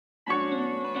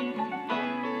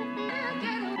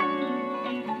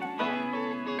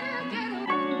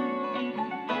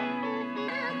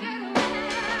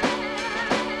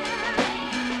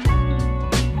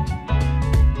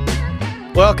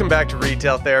Welcome back to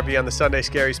Retail Therapy on the Sunday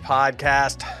Scaries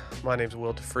podcast. My name's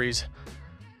Will DeFries,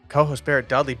 co-host Barrett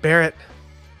Dudley. Barrett,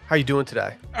 how are you doing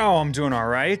today? Oh, I'm doing all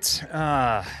right.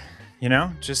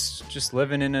 Just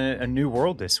living in a new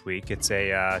world this week. It's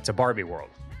a Barbie world,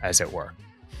 as it were.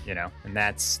 And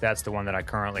that's the one that I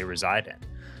currently reside in.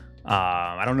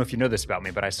 I don't know if you know this about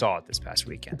me, but I saw it this past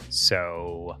weekend.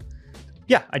 So,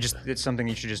 yeah, it's something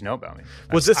you should just know about me.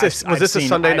 Was this a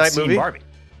Sunday night movie? Barbie.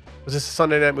 Was this a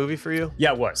Sunday night movie for you?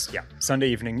 Yeah, it was. Yeah, Sunday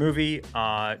evening movie.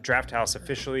 Draft House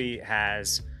officially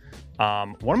has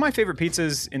one of my favorite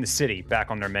pizzas in the city back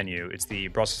on their menu. It's the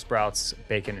Brussels sprouts,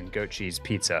 bacon, and goat cheese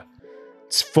pizza.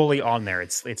 It's fully on there.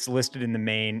 It's listed in the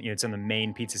main. It's in the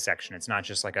main pizza section. It's not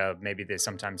just like maybe they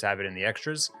sometimes have it in the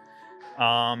extras.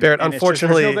 Barrett,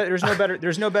 unfortunately,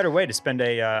 there's no better way to spend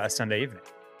a Sunday evening.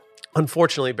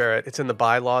 Unfortunately, Barrett, it's in the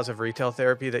bylaws of Retail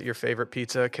Therapy that your favorite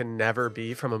pizza can never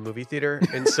be from a movie theater.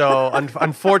 And so,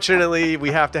 unfortunately, we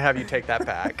have to have you take that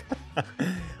back.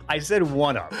 I said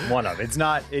one of.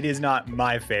 It is not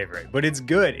my favorite, but it's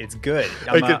good. It's good.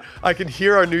 I can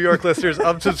hear our New York listeners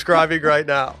unsubscribing right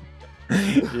now.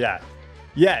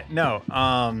 Yeah. No.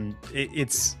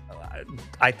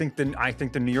 I think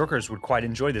the New Yorkers would quite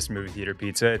enjoy this movie theater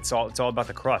pizza. It's all about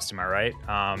the crust, am I right?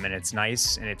 And it's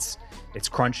nice and it's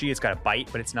crunchy. It's got a bite,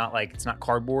 but it's not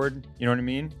cardboard. You know what I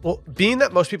mean? Well, being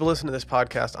that most people listen to this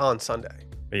podcast on Sunday.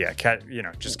 But yeah, catch me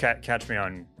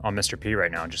on Mr. P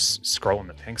right now and just scroll in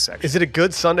the pink section. Is it a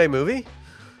good Sunday movie?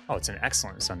 Oh, it's an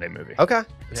excellent Sunday movie. Okay.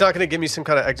 It's not going to give me some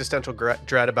kind of existential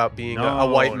dread about being a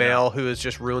white male who has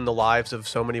just ruined the lives of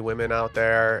so many women out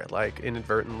there, like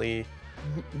inadvertently.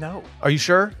 No. Are you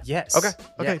sure? Yes. Okay.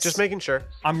 Yes. Just making sure.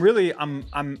 I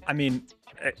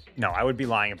would be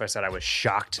lying if I said I was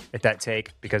shocked at that take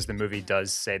because the movie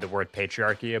does say the word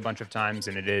patriarchy a bunch of times,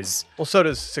 and it is. Well, so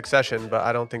does Succession, but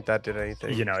I don't think that did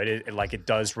anything. It's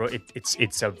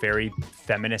a very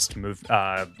feminist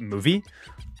movie,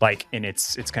 like in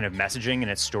its kind of messaging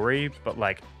and its story, but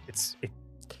like it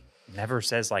never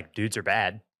says like dudes are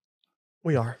bad.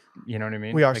 We are. You know what I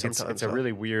mean? We are like sometimes. It's a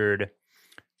really weird.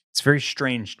 It's very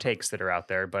strange takes that are out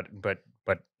there, but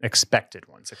expected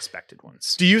ones.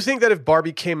 Do you think that if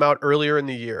Barbie came out earlier in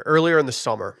the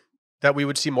summer, that we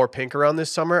would see more pink around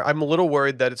this summer? I'm a little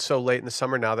worried that it's so late in the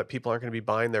summer now that people aren't going to be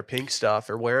buying their pink stuff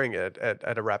or wearing it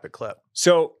at a rapid clip.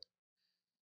 So,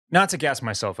 not to gas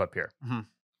myself up here, mm-hmm.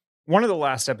 One of the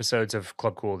last episodes of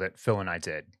Club Cool that Phil and I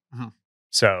did, mm-hmm.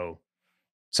 so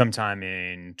sometime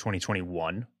in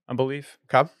 2021, I believe.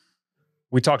 Okay.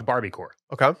 We talked Barbiecore.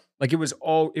 Okay. Like it was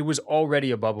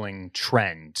already a bubbling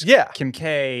trend. Yeah. Kim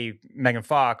K, Megan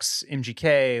Fox,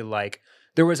 MGK, like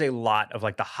there was a lot of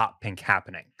like the hot pink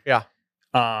happening. Yeah.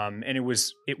 And it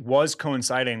was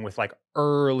coinciding with like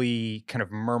early kind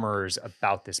of murmurs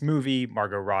about this movie,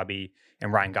 Margot Robbie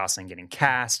and Ryan Gosling getting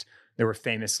cast. There were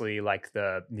famously like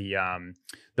the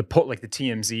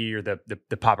TMZ or the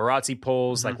paparazzi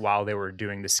polls, mm-hmm. like while they were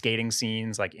doing the skating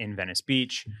scenes, like in Venice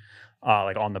Beach.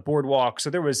 Like on the boardwalk. So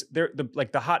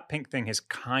the hot pink thing has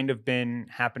kind of been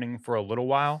happening for a little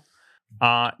while.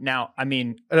 Now, I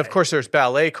mean, and of course there's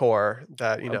ballet core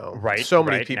that, so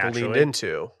many people naturally leaned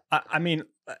into.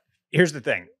 Here's the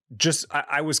thing.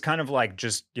 I was kind of like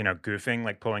goofing,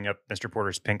 like pulling up Mr.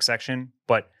 Porter's pink section,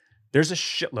 but there's a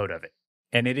shitload of it.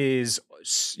 And it is,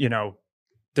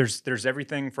 there's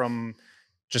everything from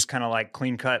just kind of like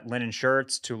clean cut linen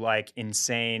shirts to like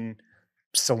insane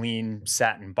Celine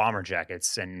satin bomber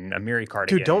jackets and Amiri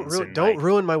cardigans. Dude, don't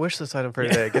ruin my wish list item for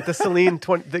today. Get the Celine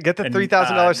get the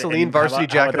 $3,000 Celine varsity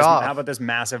jacket off. How about this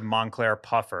massive Montclair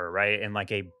puffer, right? In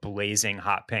like a blazing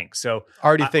hot pink. So I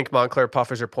already think Montclair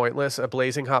puffers are pointless. A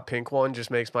blazing hot pink one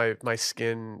just makes my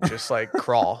skin just like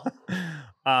crawl.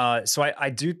 So I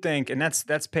do think, and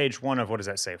that's page 1 of, what does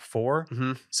that say, 4?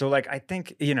 Mm-hmm. So like I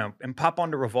think, and pop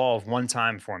onto Revolve one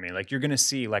time for me. Like you're gonna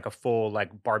see like a full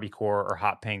like Barbiecore or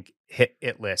hot pink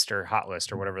hit list or hot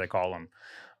list or whatever they call them.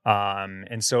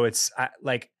 And so it's I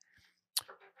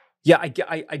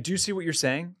do see what you're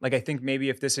saying. Like I think maybe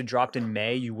if this had dropped in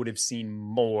May, you would have seen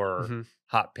more mm-hmm.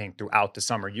 hot pink throughout the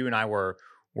summer. You and I were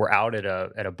out at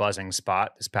a buzzing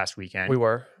spot this past weekend.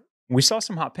 We saw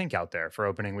some hot pink out there for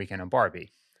opening weekend of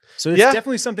Barbie. So it's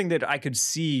definitely something that I could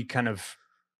see kind of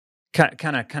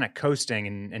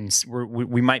coasting and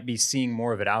we might be seeing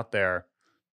more of it out there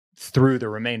through the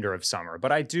remainder of summer.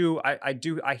 But I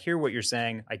hear what you're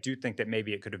saying. I do think that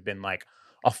maybe it could have been like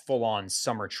a full-on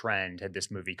summer trend had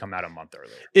this movie come out a month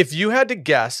earlier. If you had to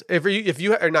guess, if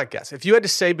you had to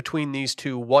say between these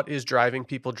two, what is driving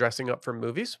people dressing up for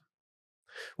movies?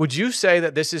 Would you say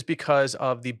that this is because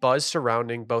of the buzz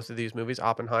surrounding both of these movies,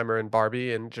 Oppenheimer and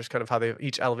Barbie, and just kind of how they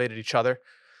each elevated each other?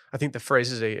 I think the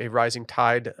phrase is a rising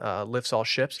tide lifts all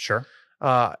ships. Sure.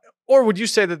 Or would you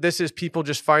say that this is people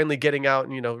just finally getting out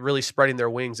and, really spreading their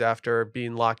wings after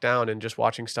being locked down and just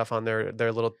watching stuff on their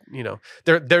little,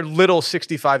 their little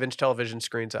 65-inch television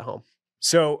screens at home?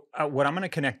 So what I'm going to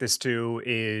connect this to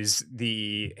is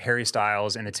the Harry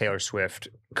Styles and the Taylor Swift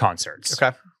concerts.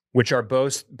 Okay. Which are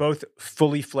both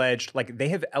fully fledged, like they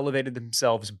have elevated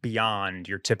themselves beyond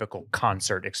your typical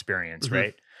concert experience, Mm-hmm.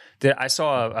 right? I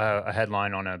saw a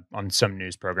headline on some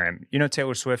news program.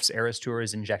 Taylor Swift's Eras Tour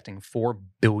is injecting $4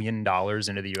 billion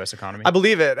into the U.S. economy. I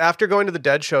believe it. After going to the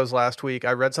Dead shows last week,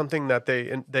 I read something that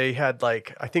they had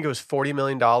I think it was $40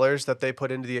 million that they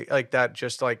put into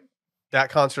that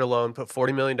concert alone put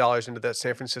 $40 million into that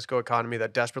San Francisco economy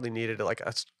that desperately needed an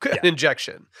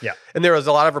injection. Yeah. And there was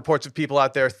a lot of reports of people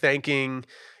out there thanking,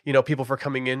 people for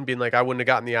coming in, being like, I wouldn't have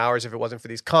gotten the hours if it wasn't for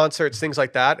these concerts, things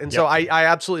like that. And so I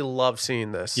absolutely love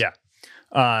seeing this. Yeah.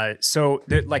 So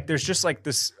there's just like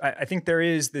this, I think there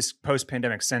is this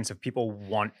post-pandemic sense of people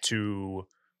want to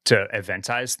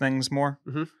eventize things more.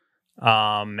 Mm-hmm.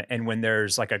 And when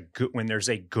there's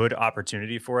a good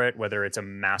opportunity for it, whether it's a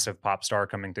massive pop star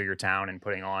coming through your town and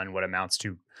putting on what amounts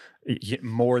to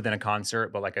more than a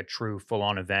concert, but like a true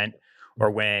full-on event, or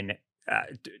when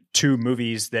two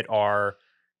movies that are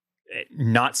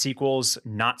not sequels,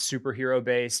 not superhero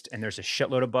based, and there's a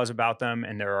shitload of buzz about them,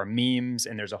 and there are memes,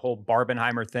 and there's a whole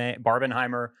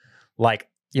Barbenheimer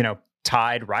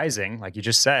tide rising, like you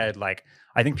just said. Like,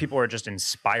 I think people are just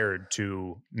inspired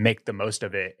to make the most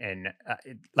of it, and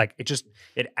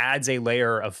it adds a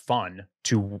layer of fun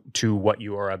to what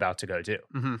you are about to go do,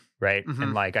 mm-hmm. right? Mm-hmm.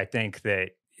 And I think that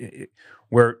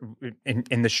we're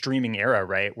in the streaming era,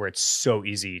 right, where it's so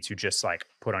easy to just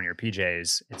put on your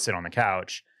PJs and sit on the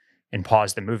couch and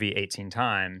pause the movie 18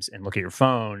 times and look at your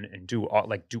phone and do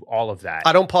all of that.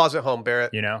 I don't pause at home,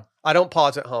 Barrett. I don't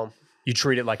pause at home. You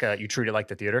treat it like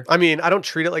the theater? I mean, I don't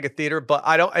treat it like a theater, but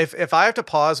I don't. If I have to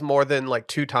pause more than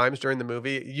 2 times during the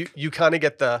movie, you kind of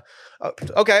get the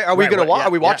okay. Are we gonna watch? Are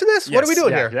we watching this? Yes, what are we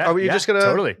doing here? Yeah, are we just gonna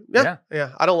totally? Yeah.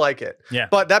 I don't like it. Yeah.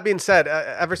 But that being said,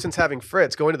 ever since having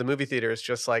Fritz, going to the movie theater is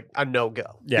just like a no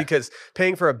go. Yeah. Because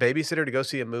paying for a babysitter to go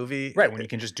see a movie, right? When you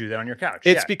can just do that on your couch.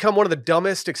 It's become one of the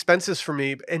dumbest expenses for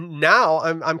me. And now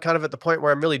I'm kind of at the point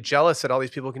where I'm really jealous that all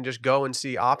these people can just go and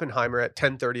see Oppenheimer at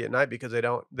 10:30 at night because they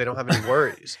don't have any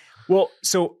worries. Well,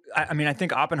 so I mean, I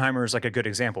think Oppenheimer is a good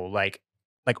example. Like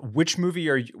which movie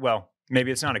are you? Well,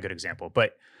 maybe it's not a good example,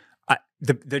 but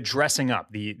the dressing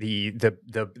up,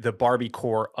 the Barbie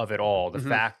core of it all, the mm-hmm.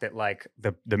 fact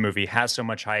that the movie has so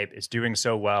much hype, is doing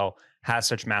so well, has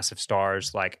such massive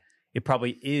stars, it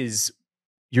probably is.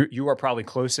 You are probably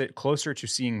closer to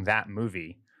seeing that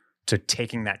movie, to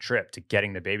taking that trip, to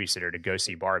getting the babysitter to go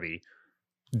see Barbie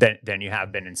than you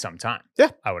have been in some time. Yeah,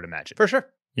 I would imagine, for sure.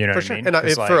 You know for what sure. I mean?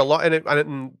 And for a long,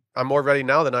 and I'm more ready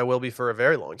now than I will be for a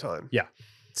very long time. Yeah.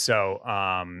 So,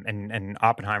 and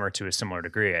Oppenheimer, to a similar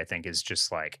degree, I think, is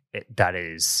just that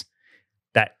is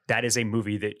a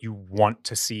movie that you want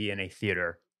to see in a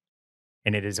theater,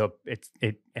 and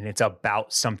it's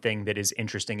about something that is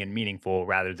interesting and meaningful,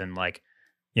 rather than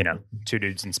two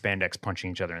dudes in spandex punching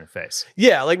each other in the face.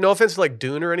 Yeah, no offense to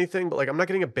Dune or anything, but I'm not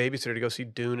getting a babysitter to go see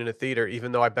Dune in a theater,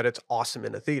 even though I bet it's awesome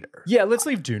in a theater. Yeah, let's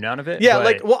leave Dune out of it. Yeah,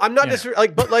 I'm not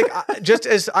just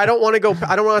as I don't want to go.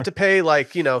 I don't want to pay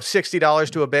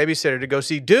 $60 to a babysitter to go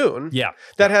see Dune. Yeah,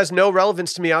 that has no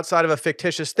relevance to me outside of a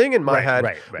fictitious thing in my head.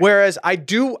 Right. Whereas I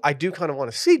do kind of want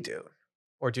to see Dune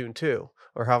or Dune 2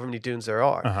 or however many Dunes there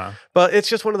are. Uh-huh. But it's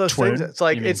just one of those Twin? things.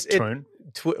 It's Twin?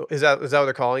 Is that what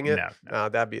they're calling it? No.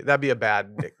 That'd be a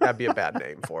bad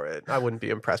name for it. I wouldn't be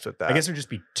impressed with that. I guess it would just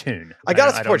be Tune. I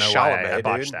gotta support I don't know why Chalamet. I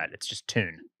botched dude. that. It's just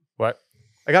Tune. What?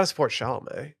 I gotta support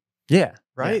Chalamet. Yeah.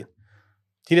 Right. Yeah.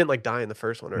 He didn't die in the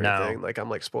first one or No. anything.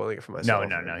 I'm spoiling it for myself.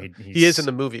 No. He is in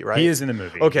the movie, right? He is in the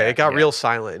movie. Okay, yeah, it got real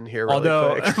silent in here.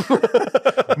 Although quick.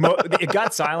 it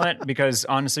got silent because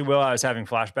honestly, Will, I was having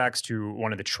flashbacks to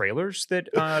one of the trailers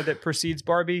that precedes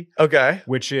Barbie. Okay,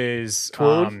 which is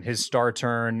his star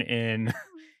turn in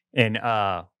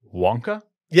Wonka.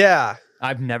 Yeah,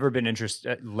 I've never been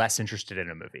less interested in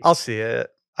a movie. I'll see it.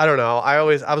 I don't know. I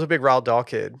was a big Roald Dahl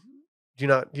kid.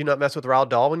 Do you not mess with Roald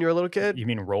Dahl when you were a little kid? You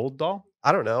mean Roald Dahl?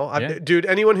 I don't know. Yeah. Dude,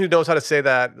 anyone who knows how to say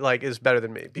that is better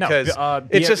than me, because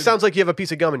it just sounds like you have a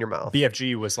piece of gum in your mouth.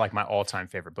 BFG was my all-time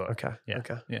favorite book. Okay. Yeah.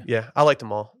 Okay. Yeah. I liked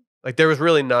them all. There was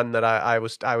really none that I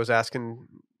was asking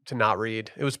to not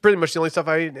read. It was pretty much the only stuff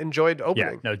I enjoyed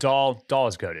opening. Yeah. No, Dahl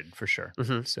is goated for sure.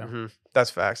 Mm-hmm. So mm-hmm. That's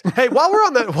facts. Hey, while we're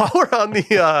on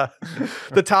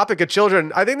the topic of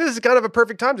children, I think this is kind of a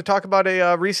perfect time to talk about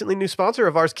a recently new sponsor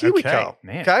of ours, KiwiCo.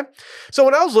 Man. Okay. So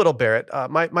when I was little, Barrett,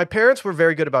 my parents were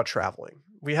very good about traveling.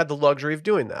 we had the luxury of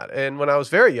doing that. And when I was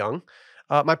very young,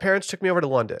 my parents took me over to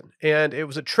London, and it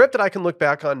was a trip that I can look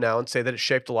back on now and say that it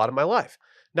shaped a lot of my life.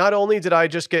 Not only did I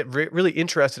just get really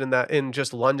interested in that, in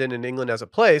just London and England as a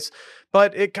place,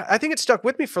 but I think it stuck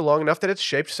with me for long enough that it's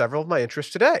shaped several of my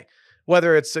interests today.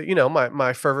 Whether it's,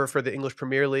 my fervor for the English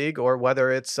Premier League, or whether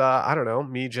it's, I don't know,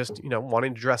 me just,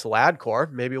 wanting to dress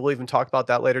ladcore. Maybe we'll even talk about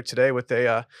that later today with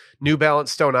a New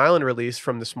Balance Stone Island release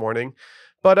from this morning.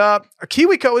 But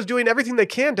KiwiCo is doing everything they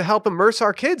can to help immerse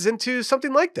our kids into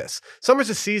something like this. Summer's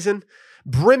a season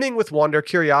brimming with wonder,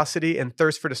 curiosity, and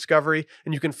thirst for discovery,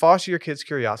 and you can foster your kids'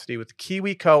 curiosity with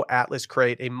KiwiCo Atlas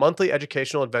Crate, a monthly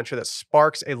educational adventure that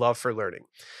sparks a love for learning.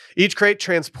 Each crate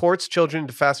transports children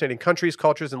into fascinating countries,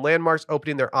 cultures, and landmarks,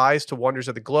 opening their eyes to wonders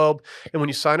of the globe. And when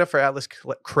you sign up for Atlas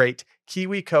Crate,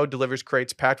 KiwiCo delivers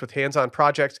crates packed with hands-on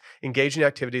projects, engaging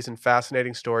activities, and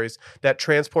fascinating stories that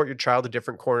transport your child to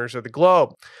different corners of the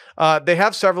globe. They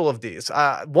have several of these.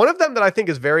 One of them that I think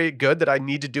is very good that I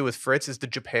need to do with Fritz is the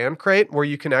Japan crate, where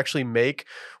you can actually make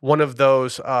one of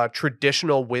those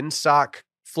traditional windsock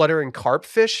fluttering carp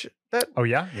fish. Oh,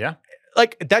 yeah? Yeah.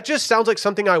 Like, that just sounds like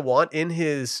something I want in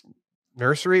his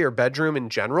nursery or bedroom in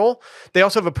general. They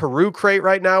also have a Peru crate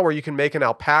right now where you can make an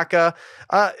alpaca.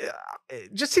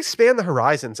 Just expand the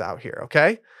horizons out here,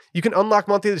 okay? You can unlock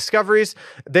monthly discoveries.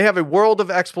 They have a world of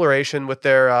exploration with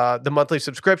their the monthly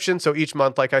subscription. So each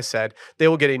month, like I said, they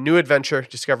will get a new adventure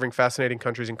discovering fascinating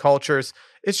countries and cultures.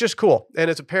 It's just cool. And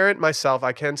as a parent myself,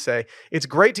 I can say it's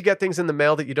great to get things in the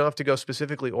mail that you don't have to go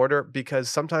specifically order, because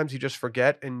sometimes you just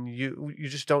forget and you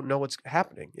just don't know what's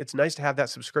happening. It's nice to have that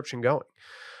subscription going.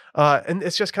 And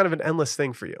it's just kind of an endless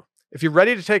thing for you. If you're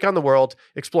ready to take on the world,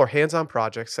 explore hands-on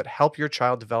projects that help your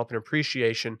child develop an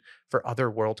appreciation for other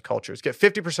world cultures. Get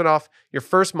 50% off your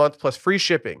first month plus free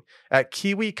shipping at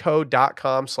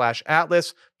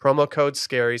kiwico.com/atlas, promo code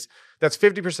SCARIES. That's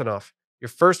 50% off your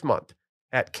first month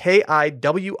at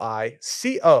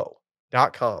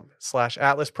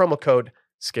kiwico.com/atlas, promo code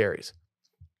SCARIES.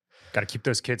 Got to keep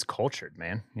those kids cultured,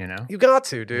 man, You got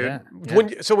to, dude.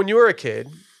 Yeah. When you were a kid,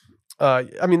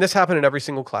 this happened in every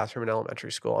single classroom in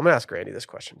elementary school. I'm going to ask Randy this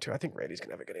question too. I think Randy's going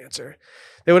to have a good answer.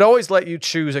 They would always let you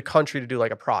choose a country to do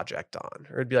like a project on,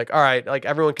 or it'd be like, all right, like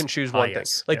everyone can choose one thing.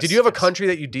 Like, did you have a country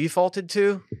that you defaulted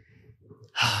to?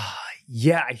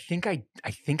 Yeah, I think I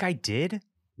did,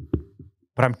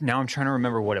 but I'm trying to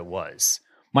remember what it was.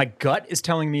 My gut is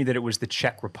telling me that it was the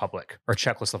Czech Republic or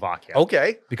Czechoslovakia.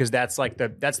 Okay. Because that's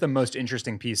the most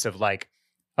interesting piece of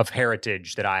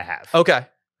heritage that I have. Okay.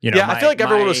 I feel like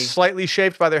everyone was slightly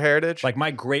shaped by their heritage. Like,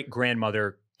 my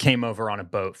great-grandmother came over on a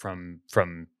boat from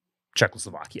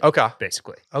Czechoslovakia. Okay.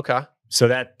 Basically. Okay. So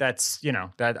that's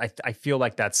that I feel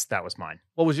like that was mine.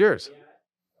 What was yours?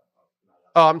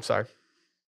 Oh, I'm sorry.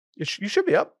 You should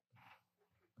be up.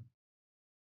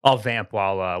 I'll vamp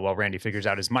while Randy figures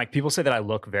out his mic. People say that I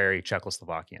look very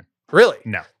Czechoslovakian. Really?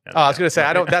 No. I was going to say,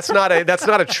 I don't. That's not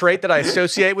a trait that I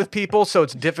associate with people, so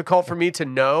it's difficult for me to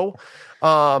know.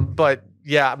 But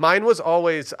yeah, mine was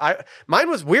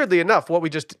weirdly enough what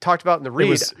we just talked about in the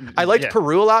read. I liked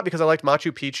Peru a lot because I liked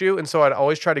Machu Picchu, and so I'd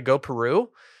always try to go Peru.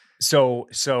 So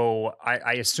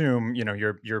I assume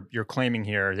you're claiming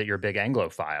here that you're a big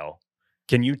Anglophile.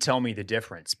 Can you tell me the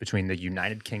difference between the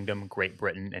United Kingdom, Great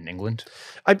Britain, and England?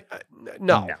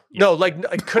 No.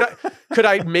 Like, could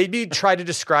I maybe try to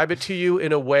describe it to you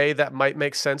in a way that might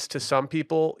make sense to some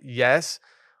people? Yes.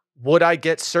 Would I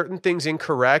get certain things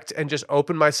incorrect and just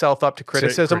open myself up to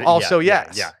criticism?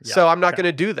 Yes. Yeah. So I'm not going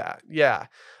to do that. Yeah.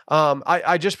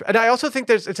 I also think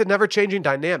it's a never changing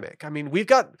dynamic. I mean, we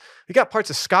got parts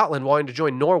of Scotland wanting to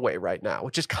join Norway right now,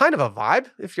 which is kind of a vibe.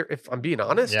 If I'm being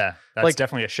honest, yeah, that's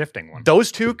definitely a shifting one.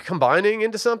 Those two combining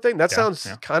into something sounds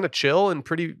kind of chill and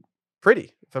pretty.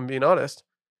 If I'm being honest,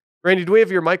 Randy, do we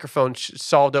have your microphone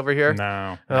solved over here?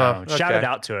 No. Okay. Shout it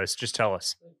out to us. Just tell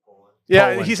us. Yeah,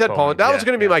 Poland, he said Poland. That was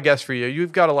going to be my guess for you.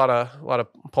 You've got a lot of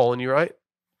Poland, you right?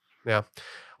 Yeah.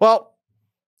 Well.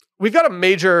 We've got a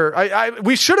major.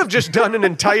 We should have just done an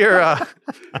entire.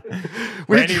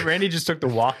 Randy just took the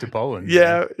walk to Poland.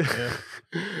 Yeah.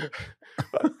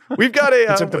 We've got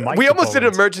a. We almost did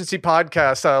an emergency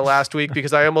podcast last week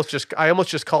because I almost just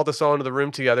called us all into the room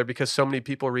together because so many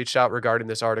people reached out regarding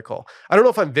this article. I don't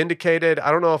know if I'm vindicated. I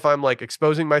don't know if I'm like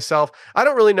exposing myself. I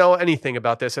don't really know anything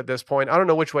about this at this point. I don't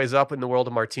know which way's up in the world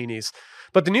of martinis.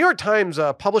 But the New York Times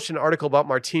published an article about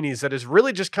martinis that is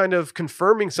really just kind of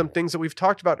confirming some things that we've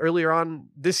talked about earlier on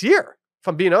this year, if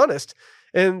I'm being honest.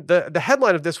 And the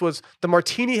headline of this was, "The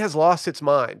Martini has lost its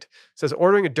mind." It says,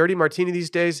 ordering a dirty martini these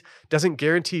days doesn't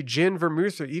guarantee gin,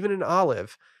 vermouth, or even an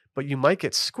olive, but you might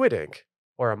get squid ink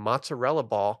or a mozzarella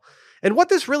ball. And what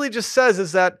this really just says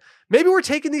is that maybe we're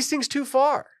taking these things too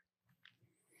far.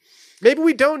 Maybe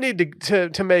we don't need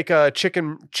to make a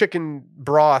chicken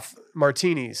broth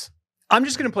martinis. I'm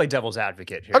just going to play devil's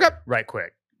advocate here, Okay, right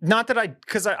quick. Not that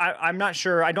because I'm not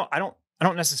sure. I don't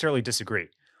necessarily disagree,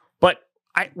 but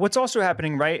what's also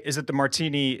happening, right, is that the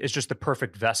martini is just the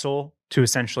perfect vessel to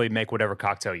essentially make whatever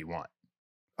cocktail you want.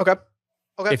 Okay.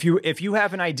 If you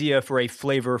have an idea for a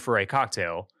flavor for a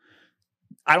cocktail,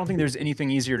 I don't think there's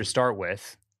anything easier to start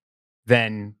with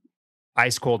than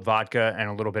ice cold vodka and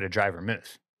a little bit of dry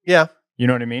vermouth. Yeah. You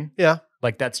know what I mean? Yeah.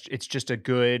 Like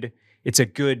it's a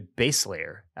good base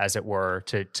layer, as it were,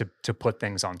 to put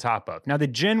things on top of. Now the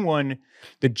gin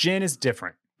is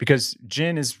different because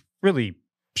gin is really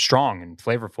strong and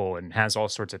flavorful and has all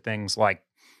sorts of things like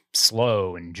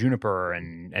sloe and juniper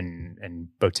and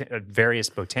various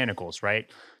botanicals, right?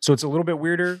 So it's a little bit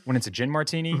weirder when it's a gin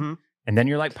martini. Mm-hmm. And then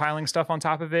you're like piling stuff on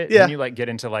top of it. Yeah. Then you like get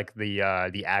into like the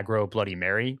aggro Bloody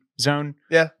Mary zone.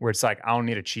 Yeah. Where it's like, I don't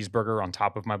need a cheeseburger on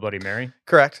top of my Bloody Mary.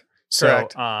 Correct. So,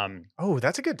 oh,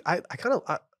 that's a good, I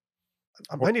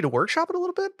might need to workshop it a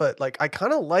little bit, but like, I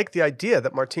kind of like the idea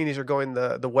that martinis are going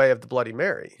the way of the Bloody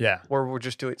Mary. Yeah. Where we're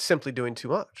just simply doing too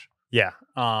much. Yeah.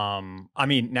 I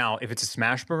mean, now if it's a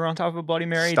smash burger on top of a Bloody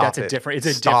Mary, Stop that's it. a different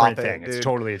thing. Dude. It's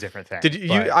totally a different thing. Did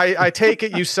you? I take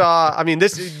it you saw. I mean,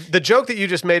 the joke that you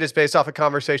just made is based off a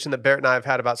conversation that Barrett and I have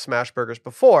had about smash burgers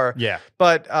before. Yeah.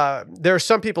 But there are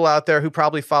some people out there who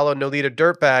probably follow Nolita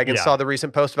Dirtbag and saw the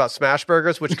recent post about smash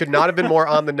burgers, which could not have been more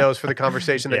on the nose for the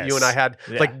conversation that you and I had,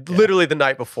 literally the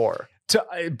night before.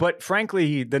 But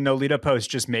frankly, the Nolita post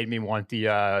just made me want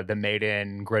the made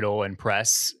in griddle and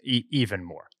press even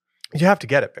more. You have to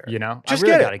get it, Barrett. You know, just I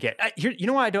really gotta get it. You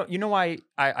know why I don't? You know why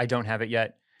I don't have it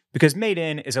yet? Because Made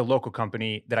In is a local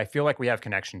company that I feel like we have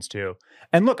connections to.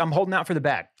 And look, I'm holding out for the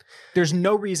bag. There's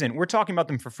no reason we're talking about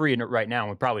them for free right now, and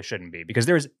we probably shouldn't be, because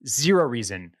there's zero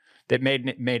reason that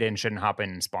Made In shouldn't hop in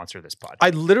and sponsor this pod.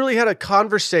 I literally had a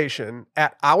conversation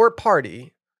at our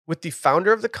party with the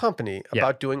founder of the company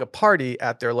about doing a party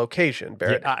at their location,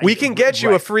 Barrett. We can get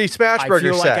you a free smash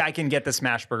burger set. I feel like I can get the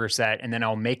smash burger set, and then I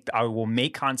will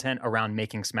make content around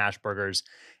making smash burgers.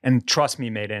 And trust me,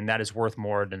 Made In, that is worth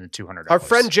more than the $200. Our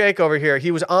friend Jake over here,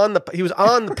 he was on the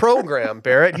program,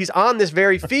 Barrett. He's on this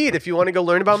very feed if you want to go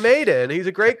learn about Made In. He's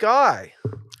a great guy.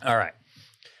 All right.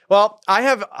 Well, I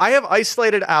have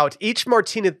isolated out each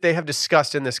martini that they have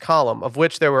discussed in this column, of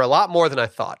which there were a lot more than I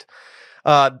thought.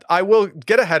 I will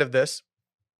get ahead of this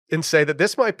and say that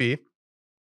this might be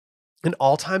an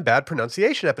all-time bad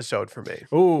pronunciation episode for me.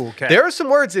 Ooh, okay. There are some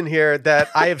words in here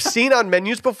that I have seen on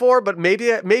menus before, but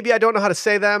maybe I don't know how to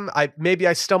say them. Maybe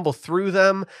I stumble through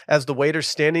them as the waiter's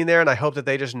standing there, and I hope that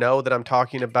they just know that I'm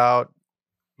talking about,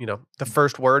 the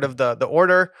first word of the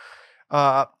order.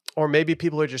 Or maybe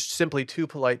people are just simply too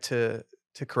polite to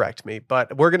correct me.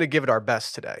 But we're going to give it our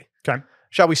best today. Okay.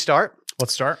 Shall we start?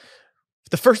 Let's start.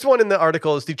 The first one in the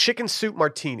article is the chicken soup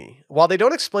martini. While they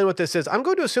don't explain what this is, I'm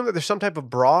going to assume that there's some type of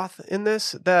broth in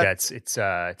this.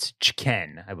 It's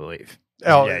chicken, I believe.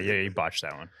 Oh yeah, you botched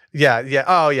that one. Yeah.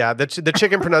 Oh yeah, the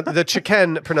chicken the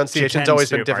chicken pronunciation's always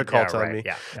been difficult on me.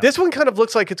 Yeah. This one kind of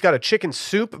looks like it's got a chicken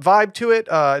soup vibe to it.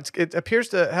 It appears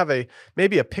to have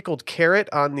maybe a pickled carrot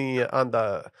on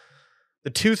the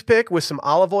toothpick with some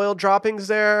olive oil droppings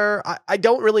there. I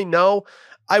don't really know.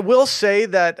 I will say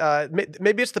that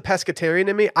maybe it's the pescatarian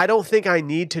in me. I don't think I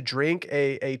need to drink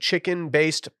a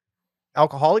chicken-based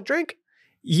alcoholic drink.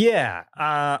 Yeah,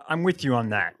 I'm with you on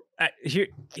that.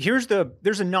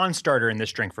 There's a non-starter in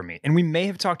this drink for me, and we may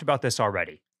have talked about this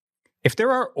already. If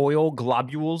there are oil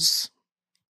globules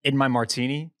in my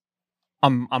martini, I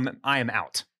am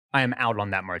out. I am out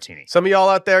on that martini. Some of y'all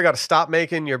out there got to stop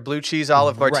making your blue cheese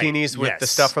olive martinis with the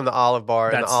stuff from the olive bar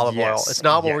and the olive oil. It's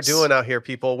not what we're doing out here,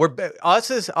 people. We're us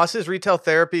as retail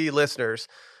therapy listeners.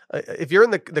 If you're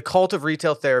in the cult of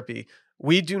retail therapy,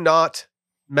 we do not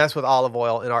mess with olive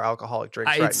oil in our alcoholic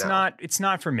drinks right now. It's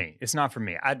not for me. It's not for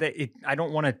me. I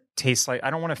don't want to taste like.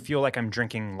 I don't want to feel like I'm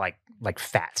drinking like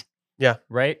fat. Yeah.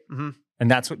 Right. Mm-hmm. And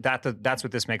that's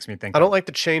what this makes me think. I don't like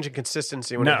the change in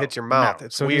consistency when it hits your mouth.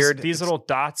 It's weird. These little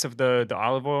dots of the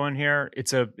olive oil in here,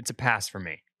 it's a pass for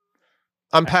me.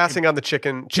 I'm passing on the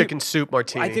chicken soup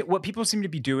martini. I think what people seem to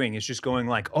be doing is just going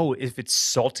like, oh, if it's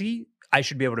salty, I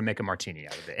should be able to make a martini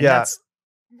out of it. And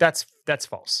that's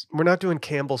false. We're not doing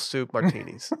Campbell's soup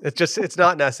martinis. It's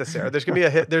not necessary. There's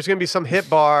gonna be some hit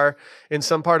bar in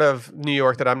some part of New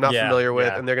York that I'm not familiar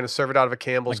with, and they're gonna serve it out of a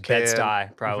Campbell's can.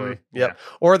 Bed-Stuy, probably. Mm-hmm. Yep.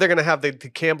 Yeah. Or they're gonna have the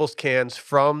Campbell's cans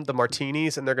from the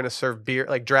martinis, and they're gonna serve beer,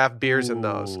 like draft beers in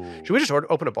those. Should we just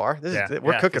open a bar?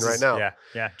 We're cooking right now.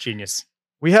 Yeah, genius.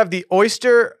 We have the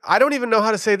oyster. I don't even know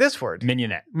how to say this word.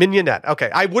 Mignonette. Mignonette. Okay.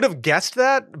 I would have guessed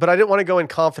that, but I didn't want to go in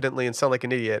confidently and sound like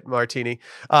an idiot. Martini.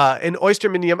 An oyster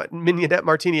mignonette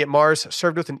martini at Mars,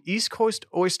 served with an East Coast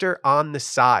oyster on the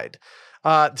side.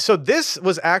 So this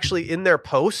was actually in their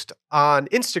post on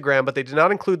Instagram, but they did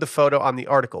not include the photo on the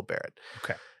article, Barrett.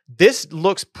 Okay. This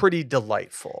looks pretty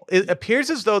delightful. It appears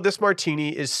as though this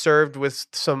martini is served with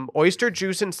some oyster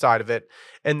juice inside of it.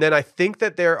 And then I think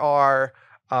that there are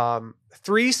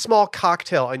 3 small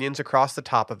cocktail onions across the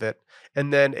top of it.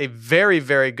 And then a very,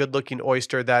 very good looking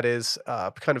oyster that is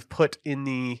kind of put in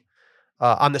the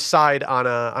on the side on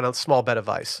a small bed of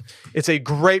ice. It's a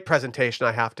great presentation,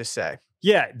 I have to say.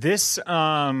 Yeah, this,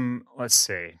 let's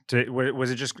see.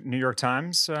 Was it just New York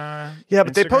Times? Yeah,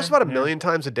 but they post about a million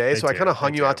times a day, so I kind of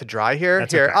hung you out to dry here.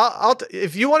 That's here, okay. I'll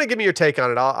if you want to give me your take on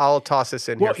it, I'll toss this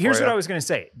in here. Well, here's for what you. I was going to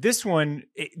say. This one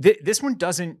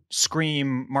doesn't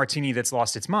scream martini that's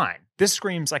lost its mind. This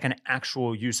screams like an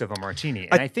actual use of a martini.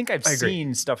 And I think I've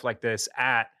seen stuff like this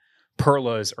at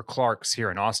Perla's or Clark's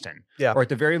here in Austin. Yeah. Or at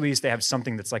the very least, they have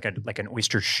something that's like an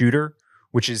oyster shooter,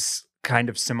 which is kind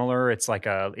of similar. It's like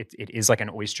it is like an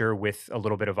oyster with a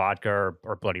little bit of vodka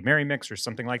or Bloody Mary mix or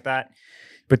something like that.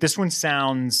 But this one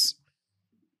sounds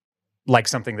like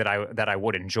something that I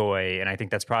would enjoy, and I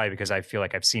think that's probably because I feel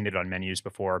like I've seen it on menus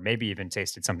before, maybe even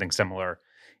tasted something similar.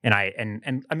 And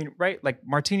I mean, right, like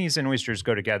martinis and oysters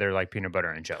go together like peanut butter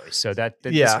and jelly. So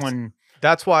this one,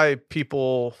 that's why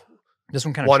people. This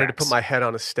one kind of wanted tracks. to put my head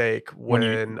on a stake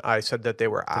when I said that they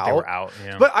were out. They were out,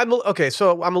 yeah. But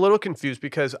so I'm a little confused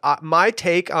because my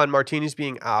take on martinis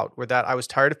being out were that I was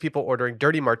tired of people ordering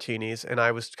dirty martinis, and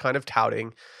I was kind of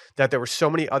touting that there were so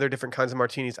many other different kinds of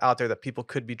martinis out there that people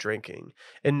could be drinking.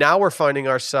 And now we're finding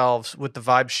ourselves with the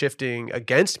vibe shifting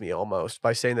against me almost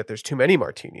by saying that there's too many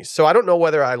martinis. So I don't know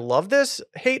whether I love this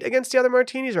hate against the other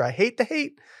martinis or I hate the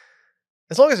hate.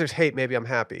 As long as there's hate, maybe I'm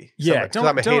happy. Yeah,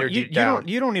 I'm a hater deep down.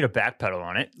 You don't need a backpedal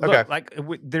on it. Okay. Look, like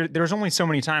there's only so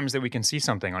many times that we can see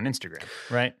something on Instagram,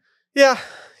 right? Yeah.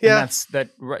 And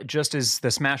just as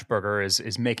the smash burger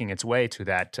is making its way to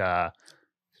that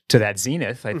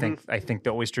zenith. I think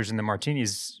the oysters and the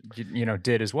martinis,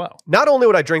 did as well. Not only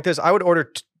would I drink this, I would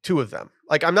order 2 of them.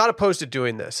 Like, I'm not opposed to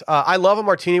doing this. I love a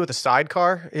martini with a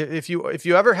sidecar. If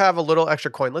you ever have a little extra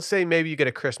coin, let's say maybe you get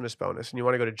a Christmas bonus and you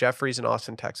want to go to Jeffrey's in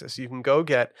Austin, Texas, you can go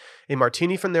get a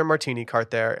martini from their martini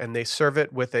cart there, and they serve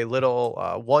it with a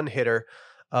little one hitter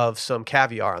of some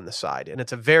caviar on the side, and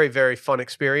it's a very, very fun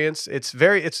experience. It's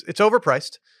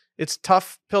overpriced. It's a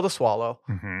tough pill to swallow,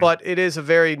 but it is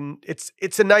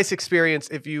it's a nice experience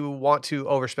if you want to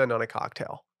overspend on a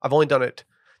cocktail. I've only done it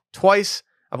twice.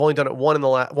 I've only done it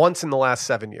once in the last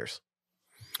 7 years.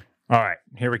 All right,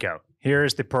 here we go.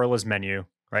 Here's the Perla's menu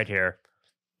right here.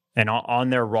 And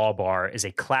on their raw bar is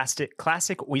a classic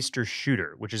oyster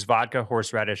shooter, which is vodka,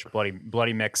 horseradish,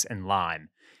 bloody mix, and lime.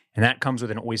 And that comes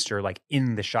with an oyster like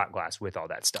in the shot glass with all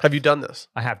that stuff. Have you done this?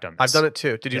 I have done this. I've done it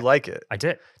too. Did you like it? I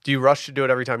did. Do you rush to do it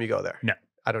every time you go there? No.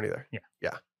 I don't either.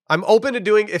 Yeah. I'm open to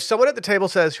doing, if someone at the table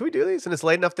says, should we do these? And it's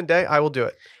late enough in the day, I will do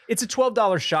it. It's a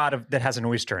 $12 shot that has an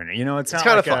oyster in it. It's not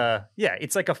kind like of fun.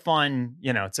 It's like a fun,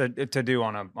 it's to do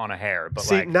on a hair. But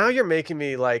see, now you're making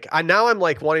me like, I'm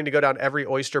like wanting to go down every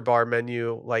oyster bar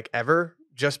menu like ever,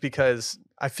 just because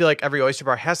I feel like every oyster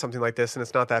bar has something like this and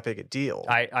it's not that big a deal.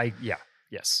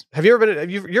 Yes. Have you ever been,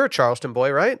 you're a Charleston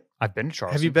boy, right? I've been to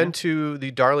Charleston. Have you been to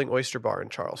the Darling Oyster Bar in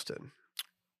Charleston?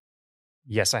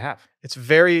 Yes, I have. It's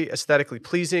very aesthetically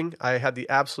pleasing. I had the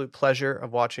absolute pleasure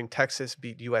of watching Texas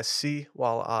beat USC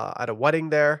while at a wedding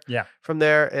there. Yeah. From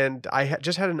there, and I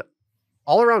just had an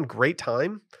all-around great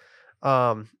time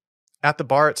at the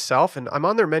bar itself. And I'm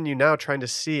on their menu now trying to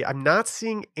see. I'm not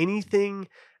seeing anything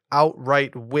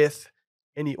outright with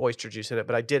any oyster juice in it,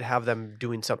 but I did have them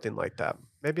doing something like that.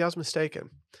 Maybe I was mistaken.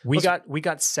 We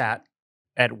got sat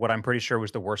at what I'm pretty sure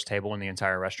was the worst table in the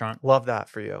entire restaurant. Love that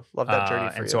for you. Love that journey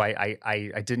for you. And so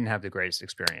I didn't have the greatest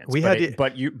experience.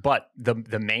 But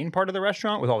the main part of the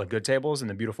restaurant with all the good tables and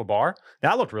the beautiful bar,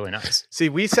 that looked really nice. See,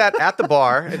 we sat at the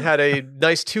bar and had a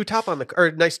nice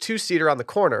nice 2-seater on the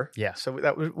corner. Yeah. So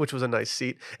which was a nice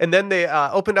seat. And then they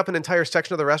opened up an entire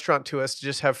section of the restaurant to us to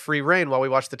just have free reign while we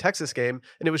watched the Texas game,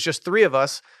 and it was just 3 of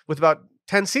us with about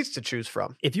 10 seats to choose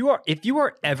from. If you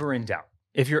are ever in doubt,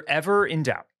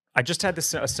 I just had a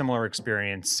similar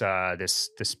experience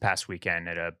this past weekend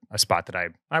at a spot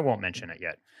that I won't mention it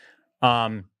yet.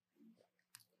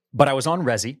 But I was on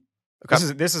Resi.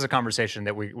 Okay. This is a conversation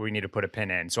that we need to put a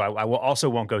pin in. So I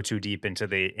won't go too deep into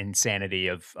the insanity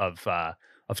of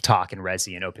talk and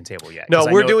resi and open table yet. No,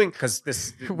 we're doing because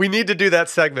this. We need to do that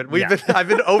segment. I've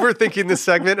been overthinking this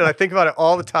segment, and I think about it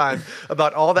all the time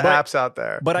about all the apps out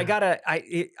there. But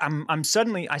I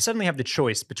suddenly have the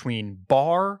choice between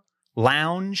bar,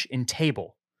 lounge, and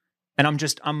table, and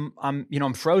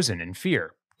I'm frozen in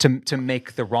fear to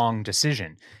make the wrong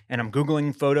decision. And I'm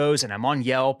Googling photos, and I'm on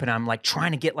Yelp, and I'm like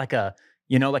trying to get like a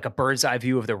bird's eye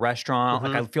view of the restaurant.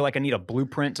 Like I feel like I need a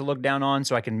blueprint to look down on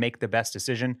so I can make the best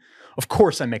decision. Of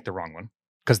course I make the wrong one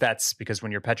because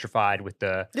when you're petrified with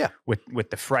the with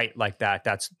the fright like that,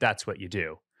 that's what you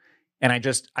do. And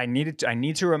I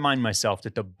need to remind myself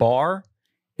that the bar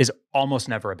is almost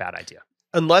never a bad idea.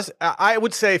 Unless I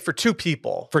would say for two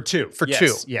people. For two.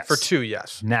 Yes. For two,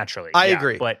 yes. Naturally. I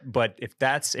agree. But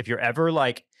if you're ever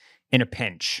like in a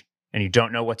pinch and you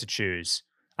don't know what to choose,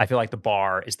 I feel like the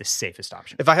bar is the safest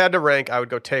option. If I had to rank, I would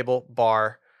go table,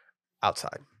 bar,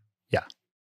 outside. Yeah.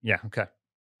 Yeah. Okay.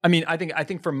 I mean, I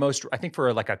think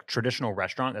for like a traditional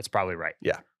restaurant, that's probably right.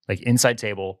 Yeah. Like inside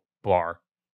table, bar,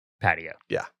 patio.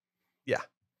 Yeah. Yeah.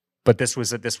 But this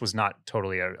was not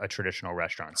totally a traditional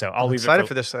restaurant. So I'll leave excited it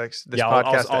for this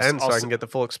podcast to end so I can get the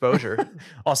full exposure.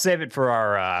 I'll save it for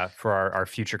our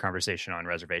future conversation on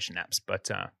reservation apps. But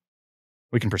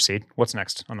we can proceed. What's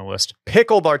next on the list?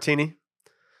 Pickle Martini.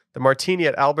 The Martini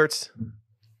at Albert's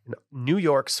in New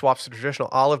York swaps the traditional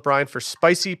olive brine for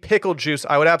spicy pickle juice.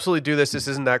 I would absolutely do this. This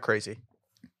isn't that crazy.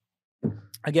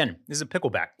 Again, this is a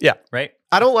pickleback. Yeah. Right?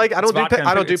 I don't do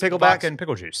picklebacks. And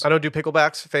pickle juice. I don't do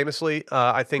picklebacks famously.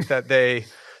 I think that they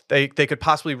could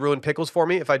possibly ruin pickles for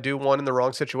me if I do one in the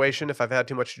wrong situation, if I've had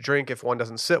too much to drink, if one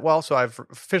doesn't sit well. So I've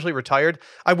officially retired.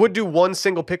 I would do one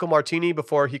single pickle martini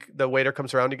before the waiter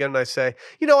comes around again and I say,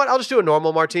 you know what, I'll just do a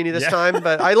normal martini this time.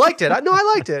 But I liked it. I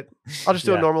liked it. I'll just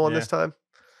do a normal one this time.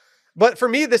 But for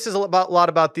me, this is a lot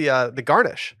about the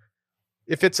garnish.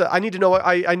 If it's I need to know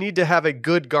I need to have a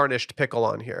good garnished pickle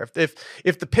on here.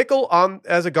 If the pickle on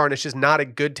as a garnish is not a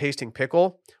good tasting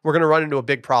pickle, we're going to run into a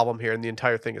big problem here, and the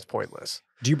entire thing is pointless.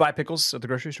 Do you buy pickles at the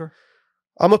grocery store?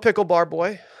 I'm a pickle bar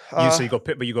boy. So you go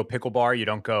pickle bar. You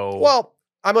don't go. Well,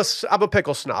 I'm a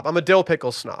pickle snob. I'm a dill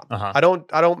pickle snob. Uh-huh.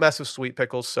 I don't mess with sweet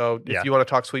pickles. So if you want to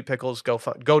talk sweet pickles,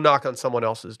 go knock on someone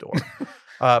else's door.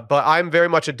 But I'm very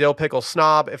much a dill pickle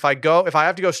snob. If I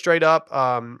have to go straight up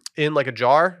in like a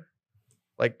jar,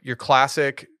 like your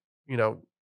classic,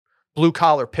 blue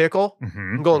collar pickle,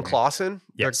 I'm going Clausen.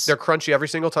 Yes. They're crunchy every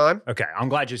single time. Okay, I'm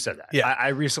glad you said that. Yeah. I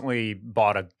recently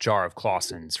bought a jar of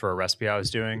Clausens for a recipe I was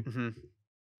doing. Mm-hmm.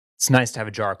 It's nice to have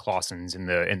a jar of Clausens in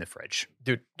the fridge.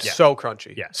 Dude, so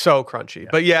crunchy. Yeah. So crunchy.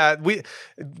 Yeah. But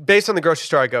based on the grocery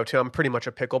store I go to, I'm pretty much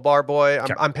a pickle bar boy.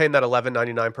 I'm paying that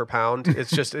 $11.99 per pound.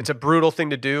 It's a brutal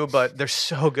thing to do, but they're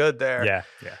so good there. Yeah.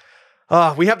 Yeah.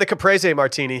 We have the Caprese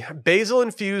Martini.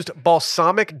 Basil-infused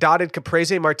balsamic dotted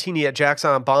Caprese Martini at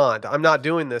Jackson Bond. I'm not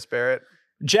doing this, Barrett.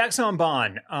 Jackson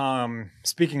Bond,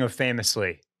 speaking of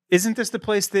famously, isn't this the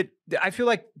place that I feel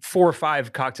like 4 or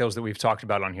 5 cocktails that we've talked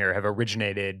about on here have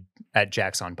originated at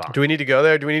Jackson Bond? Do we need to go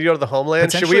there? Do we need to go to the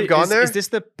homeland? Should we have gone there? Is this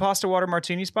the pasta water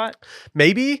martini spot?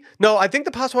 Maybe. No, I think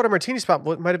the pasta water martini spot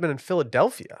might have been in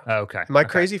Philadelphia. Okay. Am I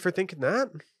crazy for thinking that?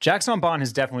 Jackson Bond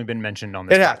has definitely been mentioned on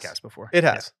this podcast before. It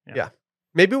has. Yeah.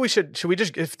 Maybe we should we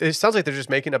just, if it sounds like they're just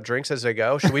making up drinks as they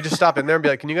go, should we just stop in there and be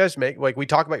like, can you guys make, like, we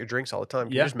talk about your drinks all the time.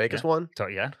 Can you just make us one? So,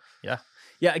 yeah.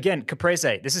 Again,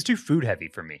 Caprese, this is too food heavy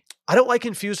for me. I don't like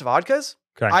infused vodkas.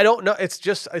 Okay. I don't know.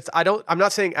 I'm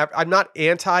not saying, I'm not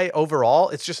anti overall.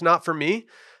 It's just not for me.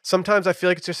 Sometimes I feel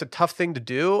like it's just a tough thing to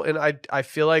do. And I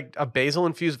feel like a basil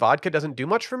infused vodka doesn't do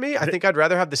much for me. I think I'd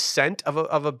rather have the scent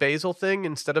of a basil thing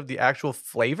instead of the actual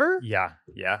flavor. Yeah.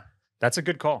 That's a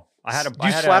good call. Do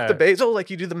you slap the basil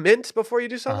like you do the mint before you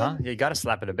do something? Yeah, you got to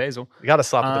slap it a basil. You got to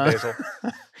slap it the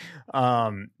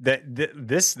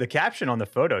basil. The caption on the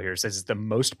photo here says it's the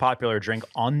most popular drink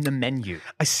on the menu.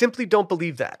 I simply don't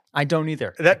believe that. I don't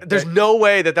either. There's no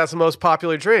way that's the most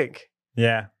popular drink.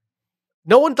 Yeah.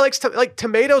 No one likes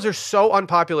tomatoes are so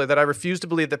unpopular that I refuse to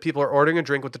believe that people are ordering a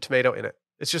drink with the tomato in it.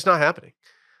 It's just not happening.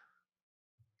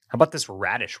 How about this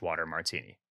radish water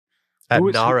martini? At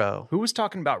Naro. Who was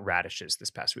talking about radishes this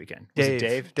past weekend?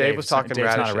 Dave. Dave was talking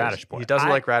radishes. Not a radish boy. He doesn't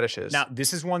like radishes. Now,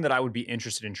 this is one that I would be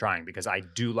interested in trying because I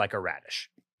do like a radish.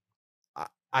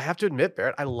 I have to admit,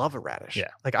 Barrett, I love a radish.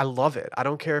 Yeah. Like, I love it. I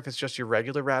don't care if it's just your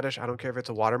regular radish. I don't care if it's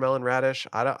a watermelon radish.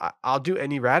 I'll do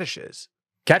any radishes.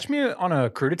 Catch me on a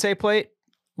crudité plate,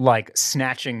 like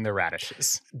snatching the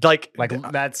radishes. Like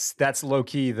that's low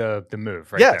key the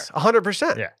move, right? Yes, there.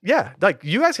 100%. Yeah. Like,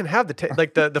 you guys can have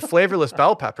the flavorless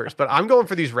bell peppers, but I'm going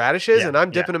for these radishes and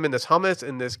I'm dipping them in this hummus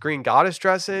and this green goddess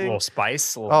dressing. A little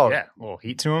spice, a little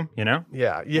heat to them, you know?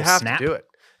 Yeah, you have to do it.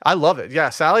 I love it. Yeah,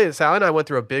 Sally and I went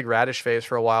through a big radish phase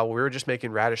for a while. We were just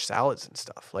making radish salads and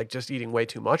stuff, like just eating way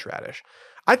too much radish.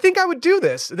 I think I would do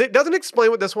this. It doesn't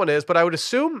explain what this one is, but I would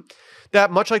assume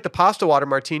that much like the pasta water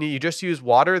martini, you just use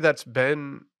water that's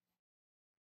been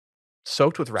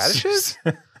soaked with radishes.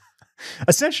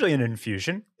 Essentially an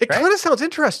infusion. It right? kind of sounds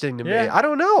interesting to me. Yeah. I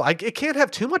don't know. It can't have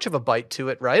too much of a bite to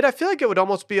it, right? I feel like it would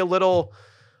almost be a little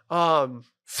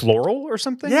floral or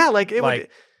something. Yeah, like it would.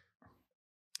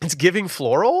 It's giving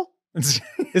floral. Is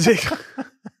it?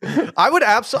 I would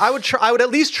at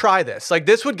least try this. Like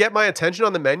this would get my attention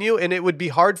on the menu, and it would be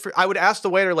hard for. I would ask the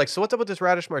waiter, like, "So what's up with this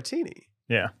radish martini?"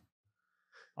 Yeah,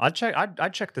 I'd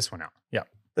check this one out. Yeah.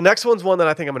 The next one's one that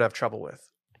I think I'm gonna have trouble with,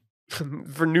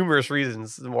 for numerous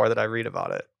reasons. The more that I read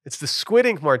about it, it's the squid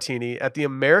ink martini at the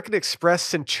American Express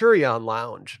Centurion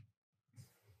Lounge.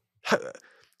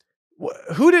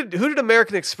 Who did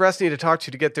American Express need to talk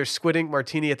to get their squid ink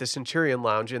martini at the Centurion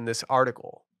Lounge in this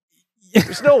article?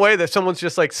 There's no way that someone's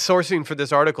just like sourcing for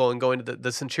this article and going to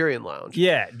the Centurion Lounge.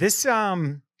 Yeah, this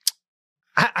I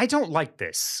don't like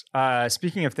this.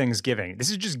 Speaking of things giving, this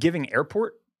is just giving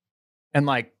airport, and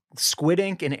like squid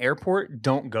ink and airport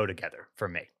don't go together for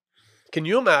me. Can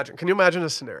you imagine a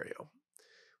scenario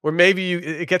where maybe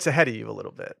it gets ahead of you a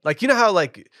little bit? Like, you know how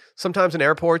like sometimes in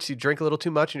airports you drink a little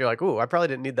too much and you're like, "Ooh, I probably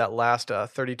didn't need that last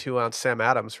 32-ounce Sam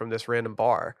Adams from this random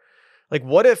bar." Like,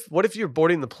 what if you're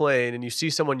boarding the plane and you see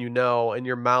someone you know and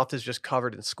your mouth is just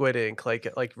covered in squid ink, like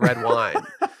red wine,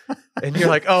 and you're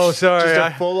like, "Oh, sorry,"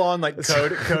 just a full on like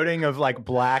coating of like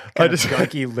black kind of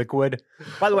gunky liquid.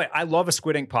 By the way, I love a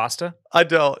squid ink pasta. I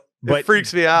don't. It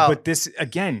freaks me out. But this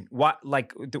again,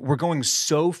 we're going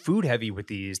so food heavy with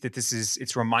these that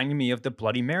it's reminding me of the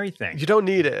Bloody Mary thing. You don't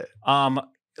need it.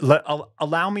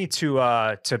 Allow me to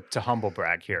humble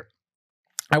brag here.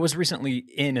 I was recently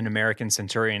in an American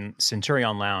Centurion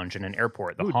Lounge in an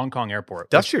airport, the Hong Kong airport.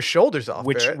 Dust your shoulders off,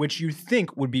 which you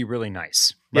think would be really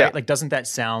nice, right? Yeah. Like, doesn't that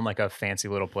sound like a fancy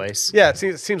little place? Yeah,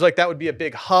 it seems like that would be a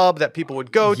big hub that people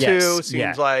would go to.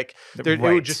 Seems like it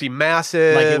would just be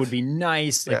massive. Like, it would be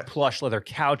nice, like plush leather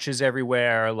couches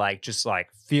everywhere, like just like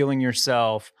feeling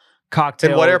yourself.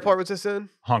 Cocktail. And what airport was this in?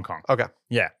 Hong Kong. Okay.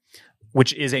 Yeah,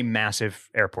 which is a massive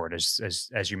airport,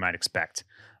 as you might expect.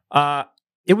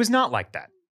 It was not like that.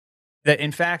 That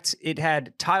in fact, it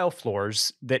had tile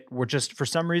floors that were just, for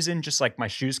some reason, just like my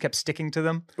shoes kept sticking to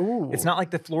them. Ooh. It's not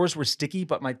like the floors were sticky,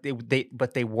 but they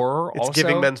were. It's also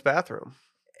giving men's bathroom.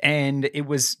 And it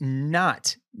was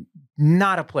not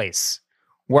a place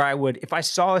where I would, if I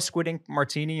saw a squid ink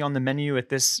martini on the menu at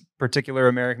this particular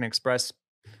American Express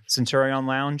Centurion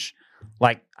Lounge,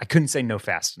 like I couldn't say no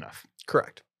fast enough.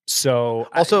 Correct. So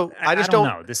also, I just don't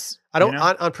know this. I don't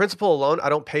on principle alone. I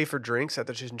don't pay for drinks at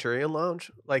the Centurion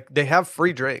Lounge. Like, they have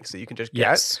free drinks that you can just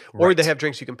get, or they have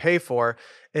drinks you can pay for.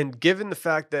 And given the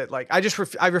fact that like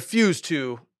I refuse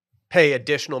to pay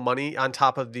additional money on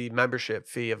top of the membership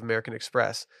fee of American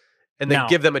Express, and then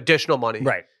give them additional money.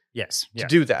 Right. Yes. To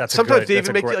do that. Sometimes they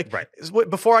even make you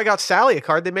before I got Sally a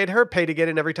card, they made her pay to get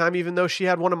in every time, even though she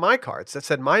had one of my cards that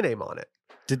said my name on it.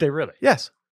 Did they really?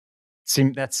 Yes.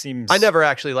 That seems. I never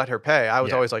actually let her pay. I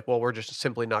was always like, well, we're just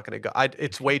simply not going to go.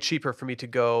 It's way cheaper for me to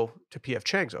go to PF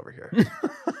Chang's over here.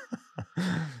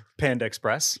 Panda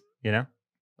Express, you know?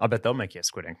 I'll bet they'll make you a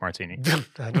squid ink martini.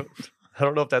 I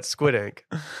don't know if that's squid ink.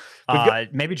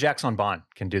 Maybe Jack's on Bond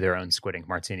can do their own squid ink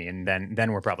martini, and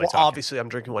then we're probably talking. Obviously, I'm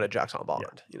drinking one at Jack's on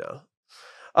Bond. You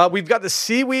know, we've got the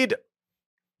seaweed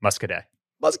muscadet.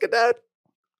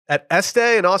 At Este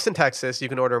in Austin, Texas, you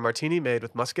can order a martini made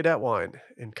with muscadet wine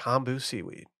and kombu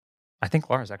seaweed. I think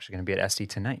Laura's actually going to be at Este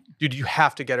tonight. Dude, you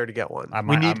have to get her to get one.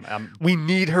 We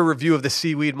need her review of the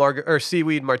seaweed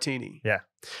martini. Yeah.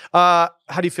 How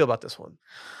do you feel about this one?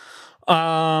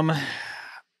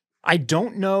 I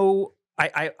don't know.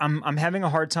 I'm having a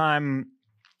hard time,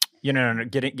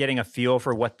 getting a feel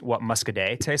for what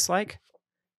muscadet tastes like,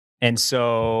 and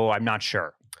so I'm not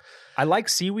sure. I like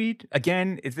seaweed.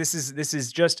 Again, this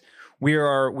is just we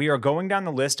are going down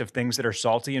the list of things that are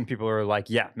salty, and people are like,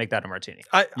 "Yeah, make that a martini."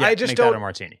 I just don't. That a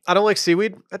martini. I don't like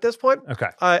seaweed at this point. Okay.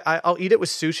 I'll eat it with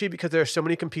sushi because there are so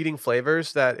many competing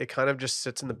flavors that it kind of just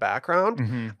sits in the background.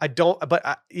 Mm-hmm. I don't.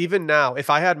 But even now, if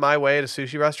I had my way at a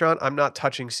sushi restaurant, I'm not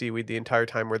touching seaweed the entire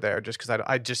time we're there, just because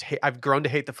I've grown to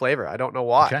hate the flavor. I don't know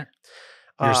why. Okay.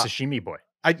 You're a sashimi boy.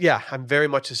 I'm very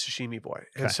much a sashimi boy,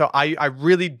 and so I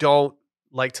really don't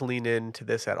like to lean into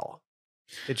this at all.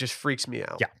 It just freaks me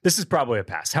out. Yeah, this is probably a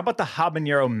pass. How about the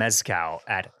habanero mezcal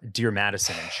at Dear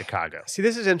Madison in Chicago? See,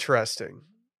 this is interesting.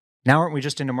 Now aren't we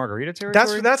just into margarita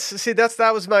territory?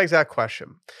 That was my exact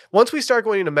question. Once we start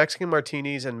going into Mexican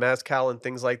martinis and mezcal and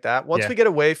things like that, once we get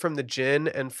away from the gin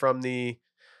and from the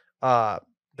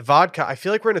The vodka, I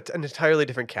feel like we're in an entirely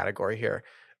different category here.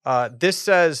 This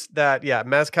says that,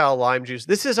 mezcal, lime juice.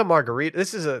 This is a margarita.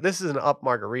 This is an up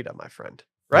margarita, my friend.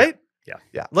 Right?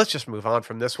 Yeah. Let's just move on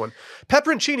from this one.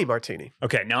 Pepperoncini martini.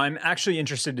 Okay, now I'm actually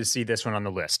interested to see this one on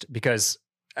the list because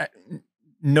at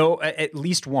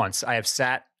least once I have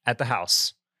sat at the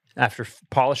house after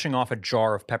polishing off a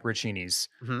jar of pepperoncinis,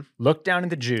 looked down at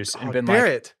the juice and been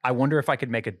like, I wonder if I could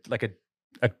make a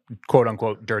quote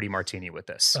unquote dirty martini with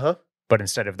this. But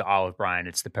instead of the olive brine,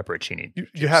 it's the pepperoncini.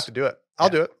 You have to do it. I'll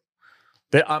do it.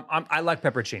 I like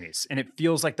pepperoncinis, and it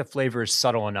feels like the flavor is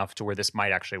subtle enough to where this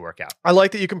might actually work out. I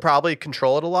like that you can probably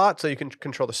control it a lot, so you can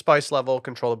control the spice level,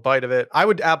 control the bite of it. I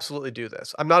would absolutely do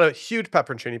this. I'm not a huge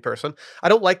pepperoncini person. I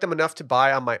don't like them enough to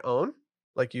buy on my own,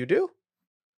 like you do.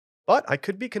 But I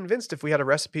could be convinced if we had a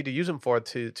recipe to use them for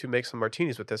to make some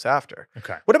martinis with this after.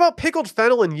 Okay. What about pickled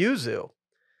fennel and yuzu?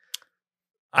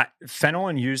 Fennel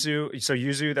and yuzu. So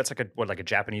yuzu, that's like a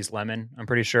Japanese lemon. I'm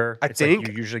pretty sure. I think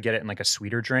you usually get it in like a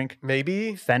sweeter drink.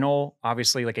 Maybe fennel,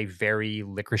 obviously, like a very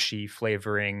licoricey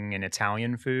flavoring in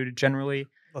Italian food. Generally,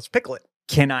 let's pickle it.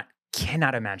 Cannot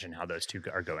imagine how those two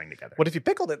are going together. What if you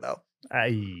pickled it though?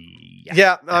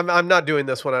 Yeah. I'm not doing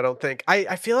this one. I don't think.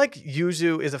 I feel like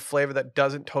yuzu is a flavor that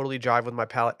doesn't totally jive with my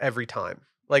palate every time.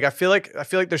 Like I feel like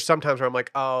there's sometimes where I'm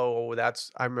like, oh,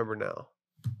 I remember now.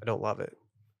 I don't love it.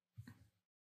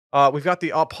 We've got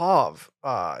the Opov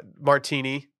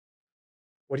martini.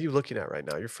 What are you looking at right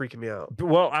now? You're freaking me out.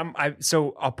 Well,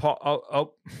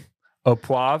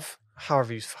 Opov.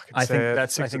 However you fucking I say think it.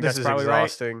 that's probably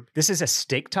exhausting. Right. This is a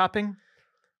steak topping.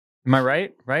 Am I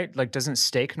right? Right? Like, doesn't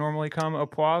steak normally come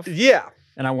Opov? Yeah.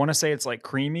 And I want to say it's like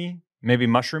creamy, maybe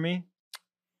mushroomy.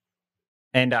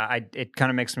 And it kind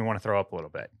of makes me want to throw up a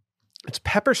little bit. It's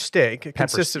pepper steak. It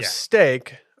consists of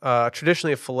steak.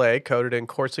 Traditionally a fillet coated in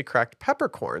coarsely cracked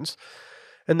peppercorns.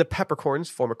 And the peppercorns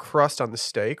form a crust on the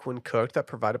steak when cooked that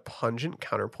provide a pungent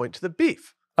counterpoint to the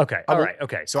beef. Okay. All right.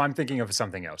 Okay. So I'm thinking of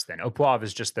something else then. Au poivre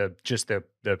is just the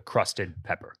crusted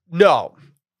pepper. No.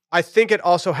 I think it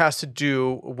also has to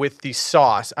do with the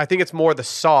sauce. I think it's more the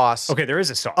sauce. Okay, there is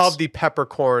a sauce. Of the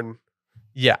peppercorn.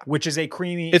 Yeah. Which is a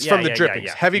creamy... It's from the drippings.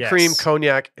 Yeah. Heavy cream,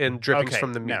 cognac, and drippings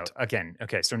from the meat. No, again.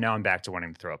 Okay, so now I'm back to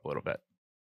wanting to throw up a little bit.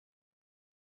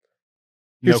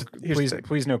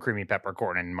 Please no creamy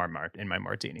peppercorn in my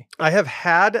martini. I have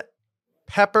had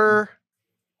pepper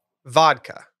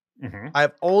vodka. Mm-hmm.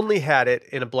 I've only had it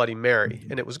in a Bloody Mary,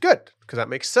 and it was good because that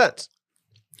makes sense.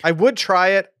 I would try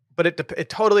it, but it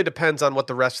totally depends on what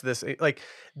the rest of this like.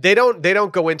 They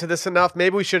don't go into this enough.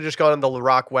 Maybe we should have just gone on the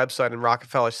LaRock website and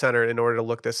Rockefeller Center in order to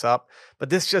look this up.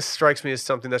 But this just strikes me as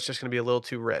something that's just going to be a little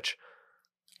too rich.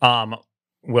 Well,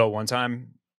 one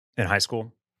time in high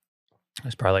school, it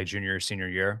was probably like junior or senior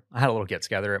year, I had a little get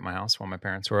together at my house while my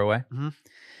parents were away,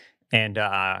 and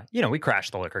we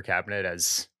crashed the liquor cabinet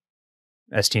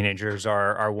as teenagers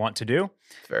are wont to do.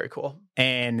 Very cool.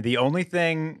 And the only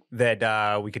thing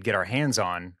that we could get our hands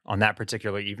on that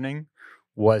particular evening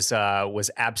was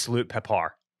Absolute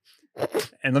Pepper.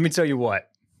 And let me tell you what,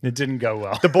 it didn't go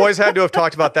well. The boys had to have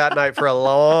talked about that night for a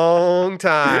long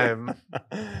time.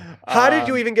 How did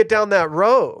you even get down that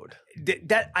road?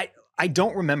 I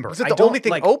don't remember. Was it the only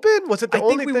thing open? Was it the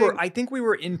only thing? I think we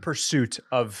were in pursuit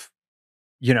of,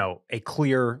 a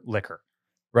clear liquor.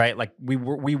 Right, like we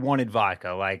wanted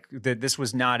vodka. Like this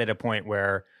was not at a point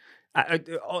where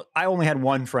I only had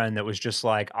one friend that was just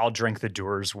like, I'll drink the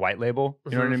Dewar's White Label.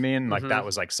 You know what I mean? Like that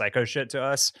was like psycho shit to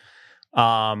us.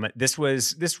 This.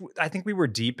 I think we were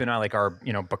deep in our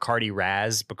Bacardi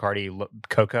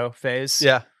Cocoa phase.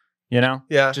 Yeah.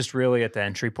 Just really at the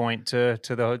entry point to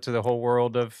the whole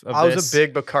world of I was a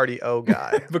big Bacardi O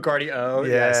guy. Bacardi O,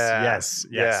 yes.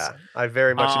 Yeah, I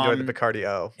very much enjoyed the Bacardi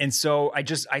O. And so I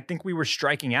think we were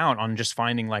striking out on just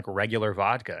finding like regular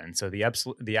vodka, and so the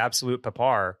Absolute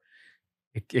Pepper,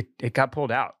 it got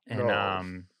pulled out,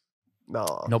 and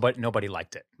no, nobody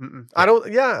liked it.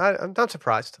 I'm not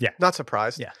surprised. Yeah, not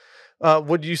surprised. Yeah.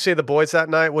 Would you say the boys that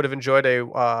night would have enjoyed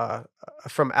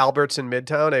from Albert's in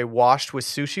Midtown, a washed with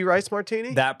sushi rice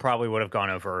martini? That probably would have gone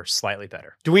over slightly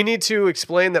better. Do we need to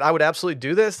explain that I would absolutely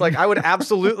do this? Like I would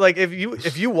absolutely like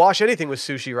if you wash anything with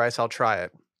sushi rice, I'll try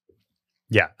it.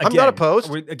 Yeah, I'm not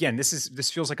opposed. This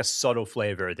feels like a subtle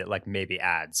flavor that like maybe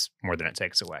adds more than it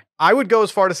takes away. I would go as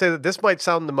far to say that this might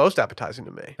sound the most appetizing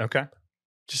to me. Okay,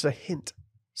 just a hint,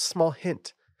 small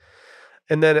hint,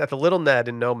 and then at the Little Ned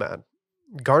in Nomad,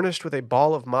 garnished with a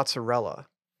ball of mozzarella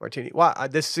martini. Wow,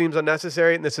 this seems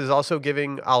unnecessary, and this is also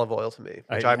giving olive oil to me,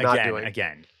 which I'm not doing.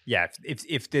 Again, yeah.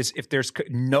 If there's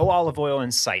no olive oil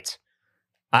in sight,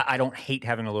 I don't hate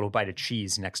having a little bite of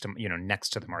cheese next to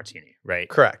the martini, right?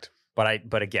 Correct.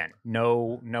 But again,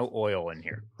 no oil in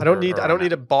here. I don't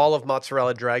need a ball of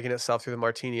mozzarella dragging itself through the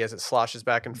martini as it sloshes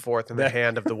back and forth in the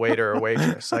hand of the waiter or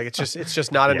waitress. Like it's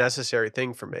just not a necessary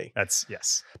thing for me.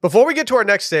 Yes. Before we get to our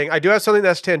next thing, I do have something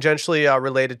that's tangentially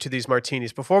related to these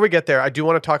martinis. Before we get there, I do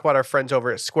want to talk about our friends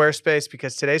over at Squarespace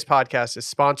because today's podcast is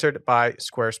sponsored by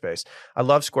Squarespace. I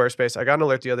love Squarespace. I got an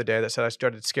alert the other day that said I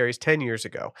started Scaries 10 years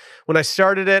ago. When I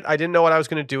started it, I didn't know what I was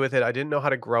going to do with it. I didn't know how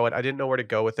to grow it. I didn't know where to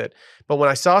go with it. But when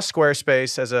I saw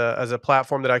Squarespace as a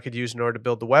platform that I could use in order to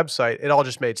build the website, it all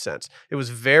just made sense. It was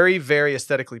very, very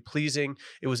aesthetically pleasing.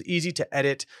 It was easy to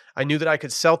edit. I knew that I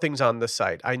could sell things on the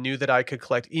site. I knew that I could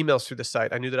collect emails through the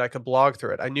site. I knew that I could blog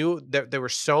through it. I knew that there were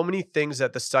so many things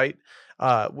that the site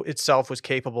itself was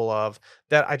capable of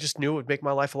that I just knew it would make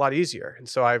my life a lot easier. And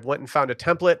so I went and found a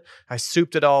template. I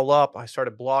souped it all up. I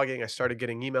started blogging. I started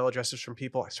getting email addresses from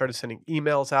people. I started sending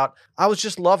emails out. I was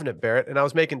just loving it, Barrett. And I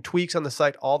was making tweaks on the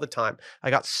site all the time. I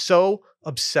got so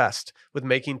obsessed with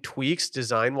making tweaks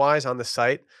design-wise on the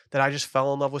site that I just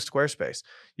fell in love with Squarespace.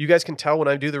 You guys can tell when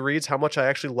I do the reads how much I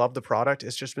actually love the product.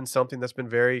 It's just been something that's been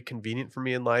very convenient for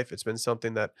me in life. It's been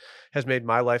something that has made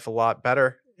my life a lot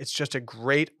better. It's just a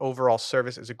great overall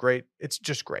service. It's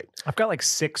just great. I've got like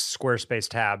 6 Squarespace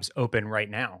tabs open right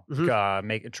now,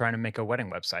 trying to make a wedding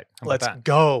website. Let's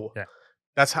go. Yeah.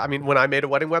 That's how, when I made a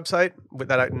wedding website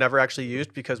that I never actually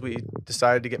used because we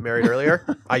decided to get married earlier,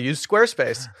 I used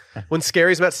Squarespace. When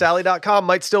scariesmetsally.com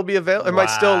might still be available, it might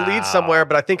still lead somewhere,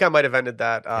 but I think I might have ended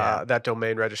that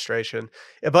domain registration.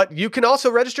 But you can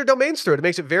also register domains through it. It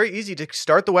makes it very easy to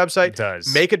start the website, it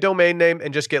does. Make a domain name,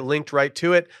 and just get linked right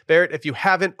to it. Barrett, if you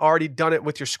haven't already done it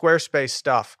with your Squarespace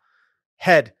stuff,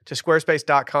 head to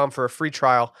squarespace.com for a free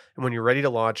trial. And when you're ready to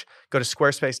launch, go to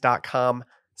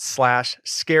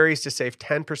squarespace.com/scaries to save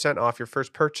 10% off your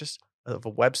first purchase of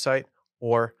a website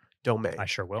or domain. I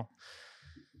sure will.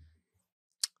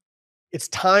 It's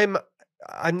time.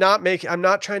 I'm not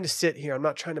trying to sit here. I'm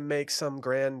not trying to make some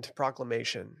grand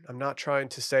proclamation. I'm not trying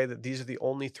to say that these are the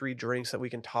only 3 drinks that we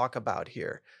can talk about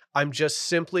here. I'm just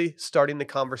simply starting the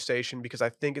conversation because I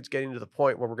think it's getting to the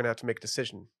point where we're going to have to make a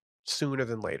decision sooner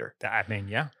than later.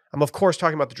 Yeah. I'm, of course,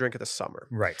 talking about the drink of the summer.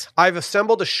 Right. I've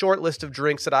assembled a short list of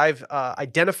drinks that I've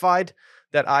identified,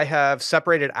 that I have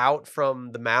separated out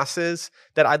from the masses,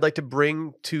 that I'd like to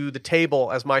bring to the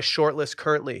table as my short list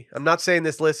currently. I'm not saying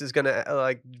this list is going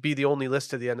to be the only list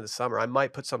to the end of the summer. I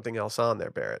might put something else on there,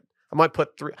 Barrett. I might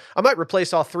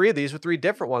replace all 3 of these with 3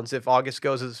 different ones if August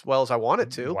goes as well as I want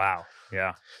it to. Wow.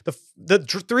 Yeah. The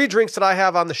 3 drinks that I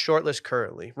have on the short list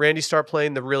currently. Randy, start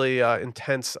playing the really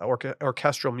intense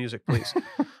orchestral music, please.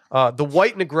 The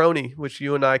White Negroni, which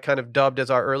you and I kind of dubbed as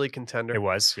our early contender. It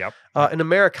was, yep. An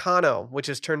Americano, which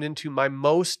has turned into my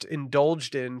most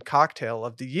indulged in cocktail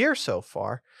of the year so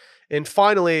far. And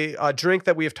finally, a drink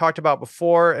that we have talked about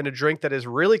before, and a drink that is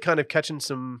really kind of catching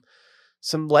some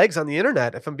legs on the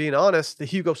internet, if I'm being honest, the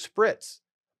Hugo Spritz.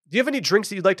 Do you have any drinks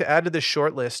that you'd like to add to this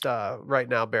short list right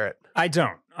now, Barrett? I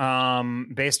don't.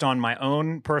 Based on my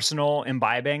own personal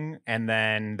imbibing and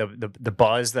then the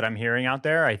buzz that I'm hearing out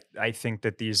there, I think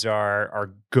that these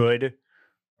are good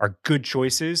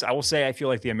choices. I will say I feel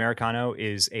like the Americano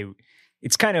the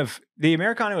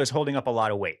Americano is holding up a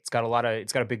lot of weight. It's got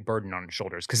a big burden on its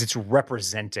shoulders because it's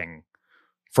representing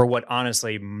for what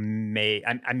honestly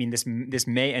this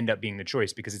may end up being the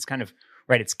choice because it's kind of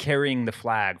right. It's carrying the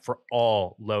flag for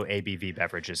all low ABV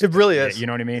beverages. It really is. You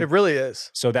know what I mean? It really is.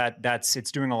 So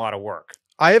it's doing a lot of work.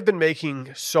 I have been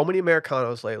making so many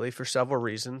Americanos lately for several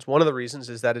reasons. One of the reasons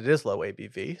is that it is low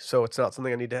ABV, so it's not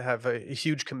something I need to have a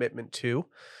huge commitment to.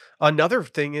 Another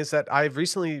thing is that I've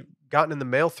recently gotten in the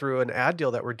mail through an ad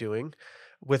deal that we're doing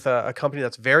with a company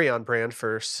that's very on brand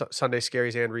for Sunday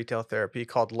Scaries and Retail Therapy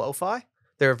called Lo-Fi.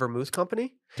 They're a vermouth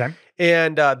company. Okay.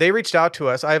 And they reached out to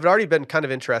us. I have already been kind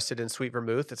of interested in sweet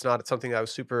vermouth. It's not something I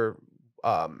was super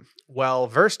well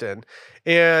versed in.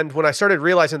 And when I started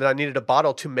realizing that I needed a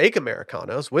bottle to make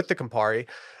Americanos with the Campari,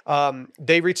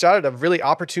 they reached out at a really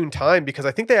opportune time because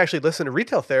I think they actually listened to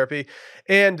Retail Therapy,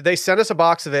 and they sent us a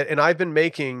box of it. And I've been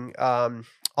making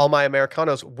all my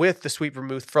Americanos with the sweet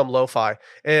vermouth from Lo-Fi.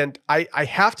 And I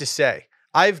have to say,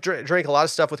 I've drank a lot of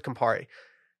stuff with Campari.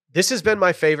 This has been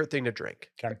my favorite thing to drink.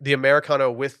 Okay. The Americano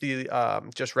with the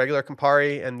just regular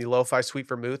Campari and the Lo-Fi sweet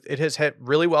vermouth. It has hit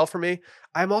really well for me.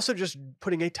 I'm also just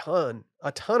putting a ton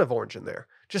of orange in there.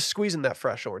 Just squeezing that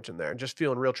fresh orange in there and just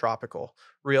feeling real tropical,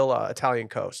 real Italian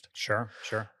coast. Sure.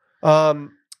 Have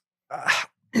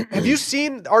you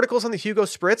seen articles on the Hugo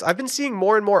Spritz? I've been seeing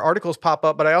more and more articles pop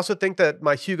up, but I also think that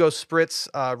my Hugo Spritz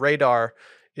radar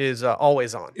is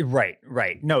always on.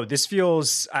 Right. No, this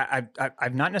feels,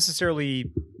 I've not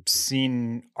necessarily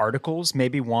seen articles,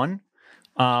 maybe one,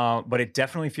 But it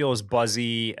definitely feels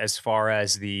buzzy as far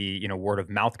as the word of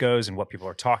mouth goes and what people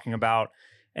are talking about.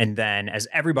 And then, as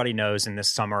everybody knows, in this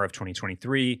summer of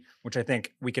 2023, which I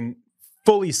think we can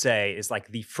fully say is like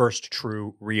the first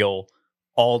true, real,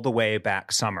 all the way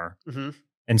back summer. Mm-hmm.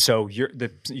 And so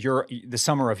the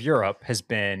summer of Europe has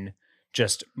been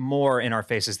just more in our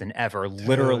faces than ever.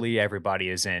 Literally, everybody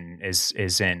is in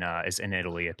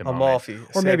Italy at the moment, Amalfi,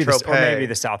 or maybe Saint-Tropez,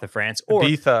 the south of France, or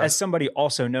Ibiza. as somebody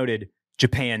also noted,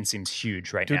 Japan seems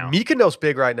huge right Dude, now. Mykonos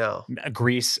big right now.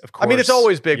 Greece, of course. I mean, it's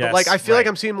always big, but Yes, like I feel like right.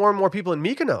 I'm seeing more and more people in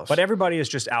Mykonos. But everybody is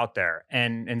just out there,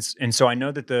 and so I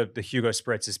know that the Hugo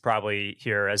Spritz is probably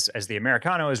here as the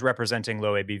Americano is representing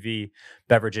low ABV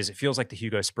beverages. It feels like the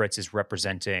Hugo Spritz is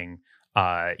representing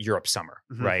Europe summer,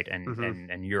 Mhm. right?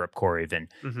 And Europe core even.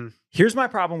 Mm-hmm. Here's my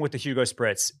problem with the Hugo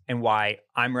Spritz and why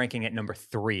I'm ranking it number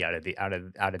 3 out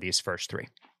of these first 3.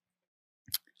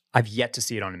 I've yet to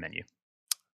see it on a menu.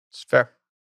 It's fair.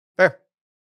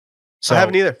 So I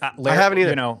haven't either. I haven't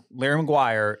either. Larry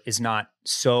McGuire is not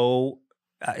so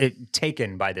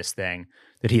taken by this thing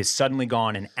that he has suddenly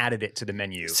gone and added it to the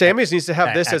menu. Sammy's needs to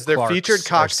have this as their Clark's featured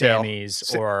cocktail. Or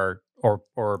Sammy's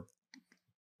or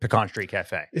Pecan Street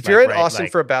Cafe. If you're in Austin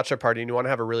for a bachelor party and you want to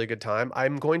have a really good time,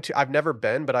 I've never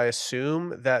been, but I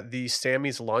assume that the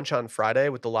Sammy's lunch on Friday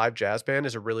with the live jazz band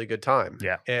is a really good time.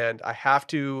 Yeah. And I have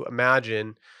to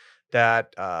imagine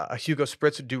that a Hugo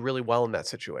Spritz would do really well in that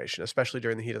situation, especially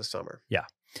during the heat of the summer. Yeah.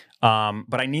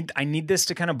 But I need this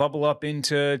to kind of bubble up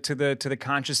into the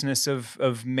consciousness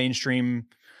of mainstream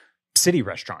city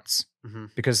restaurants. Mm-hmm.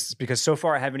 Because so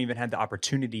far I haven't even had the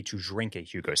opportunity to drink a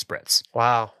Hugo Spritz.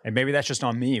 Wow. And maybe that's just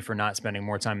on me for not spending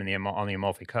more time on the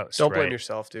Amalfi Coast. Don't blame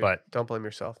yourself, dude. But don't blame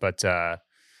yourself.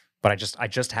 But I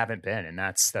just haven't been, and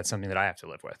that's something that I have to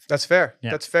live with. That's fair.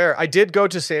 Yeah. That's fair. I did go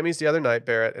to Sammy's the other night,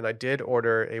 Barrett, and I did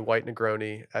order a white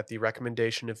Negroni at the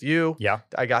recommendation of you. Yeah.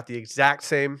 I got the exact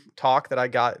same talk that I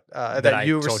got that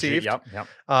you received. Yep.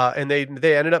 And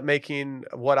they ended up making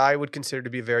what I would consider to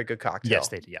be a very good cocktail. Yes,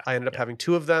 they did. Yeah. I ended up having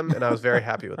 2 of them, and I was very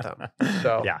happy with them.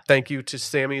 So thank you to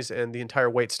Sammy's and the entire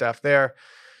wait staff there.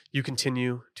 You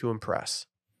continue to impress.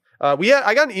 I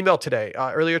got an email today,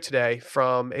 earlier today,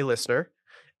 from a listener.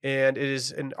 And it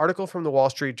is an article from the Wall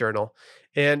Street Journal.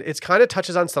 And it's kind of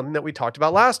touches on something that we talked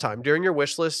about last time. During your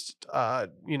wish list,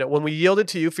 when we yielded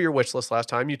to you for your wish list last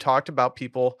time, you talked about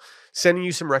people sending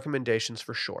you some recommendations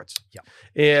for shorts. Yeah.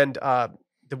 And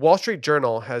the Wall Street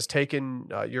Journal has taken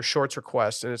your shorts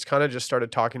request, and it's kind of just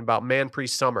started talking about man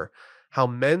pre-summer, how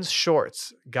men's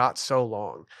shorts got so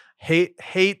long.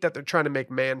 Hate that they're trying to make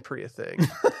man pre a thing.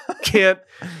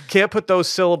 Can't put those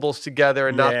syllables together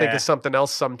and not think of something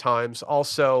else sometimes.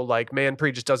 Also, like man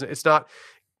pre just doesn't, it's not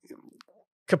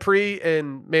Capri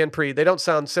and man pre, they don't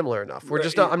sound similar enough. We're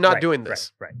just not, I'm not doing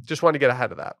this. Right. Just want to get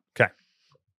ahead of that. Okay.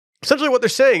 Essentially what they're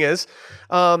saying is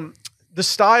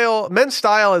men's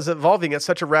style is evolving at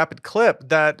such a rapid clip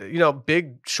that,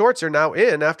 big shorts are now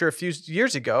in. After a few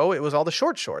years ago, it was all the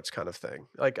short shorts kind of thing.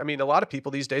 Like, I mean, a lot of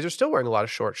people these days are still wearing a lot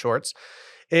of short shorts.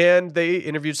 And they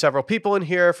interviewed several people in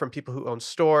here, from people who own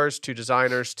stores to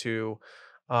designers to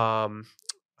one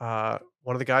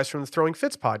of the guys from the Throwing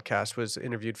Fits podcast was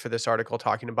interviewed for this article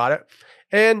talking about it.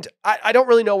 And I don't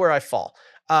really know where I fall.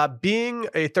 Being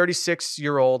a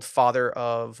 36-year-old father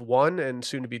of 1 and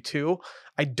soon to be 2,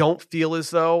 I don't feel as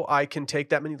though I can take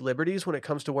that many liberties when it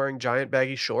comes to wearing giant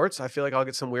baggy shorts. I feel like I'll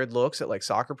get some weird looks at like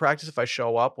soccer practice if I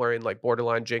show up wearing like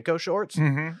borderline Jinko shorts.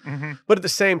 But at the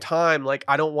same time, like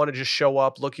I don't want to just show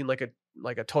up looking like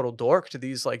a total dork to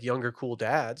these like younger cool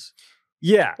dads.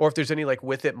 Yeah. Or if there's any like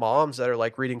with it moms that are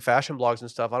like reading fashion blogs and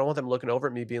stuff, I don't want them looking over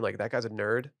at me being like, that guy's a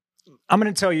nerd. I'm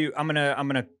going to tell you, I'm going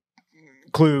to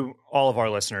clue all of our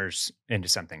listeners into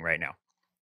something right now.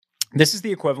 This is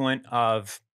the equivalent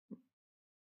of,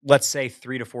 let's say,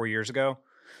 3 to 4 years ago,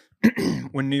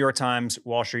 when New York Times,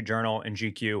 Wall Street Journal, and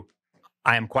GQ,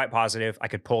 I am quite positive, I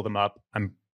could pull them up,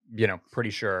 I'm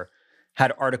pretty sure,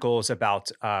 had articles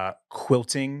about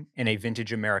quilting in a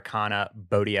vintage Americana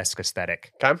Bodie-esque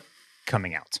aesthetic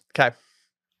coming out. Okay.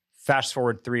 Fast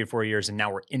forward 3 or 4 years, and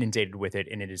now we're inundated with it,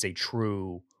 and it is a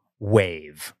true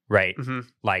wave, right? Mm-hmm.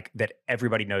 Like that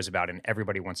everybody knows about and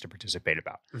everybody wants to participate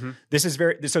about. Mm-hmm. This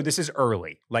is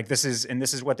early. Like this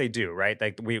is what they do, right?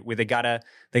 Like they gotta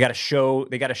show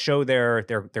their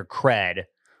cred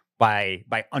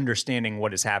by understanding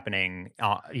what is happening,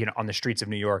 on the streets of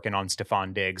New York and on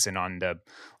Stefan Diggs and on the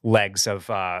legs of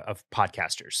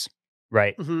podcasters,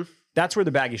 right? Mm-hmm. That's where the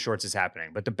baggy shorts is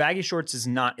happening. But the baggy shorts is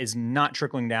not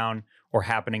trickling down or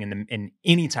happening in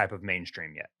any type of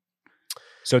mainstream yet.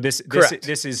 So this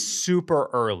is super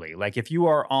early. Like if you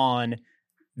are on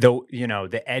the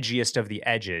edgiest of the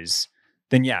edges,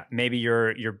 then yeah, maybe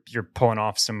you're pulling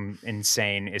off some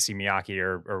insane Issey Miyake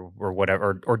or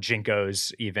whatever, or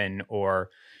Jinkos even, or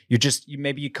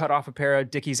maybe you cut off a pair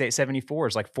of Dickies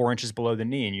 874s like 4 inches below the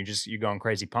knee, and you're going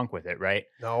crazy punk with it, right?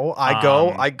 No, I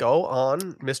go on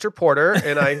Mr. Porter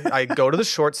and I go to the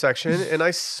short section and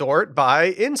I sort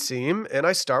by inseam and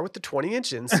I start with the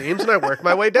 20-inch inseams and I work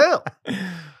my way down.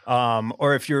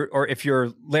 Or if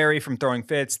you're Larry from Throwing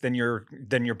Fits, then you're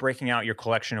breaking out your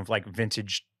collection of like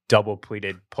vintage double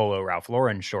pleated polo Ralph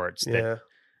Lauren shorts that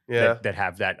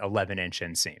have that 11-inch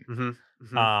inseam.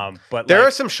 But there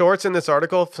are some shorts in this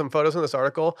article, some photos in this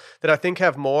article that I think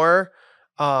have more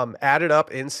added up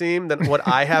inseam than what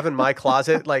I have in my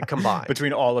closet, like combined.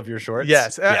 Between all of your shorts?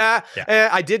 Yes.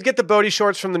 I did get the Bodie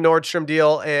shorts from the Nordstrom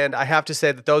deal, and I have to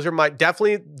say that those are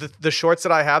definitely the shorts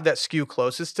that I have that skew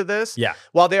closest to this. Yeah.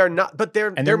 While they are not, but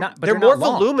they're more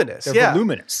voluminous. They're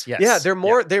voluminous. Yes. Yeah.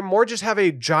 They're more just have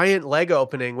a giant leg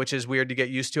opening, which is weird to get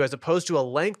used to, as opposed to a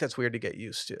length that's weird to get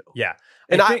used to. Yeah.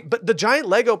 But the giant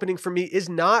leg opening for me is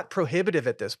not prohibitive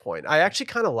at this point. I actually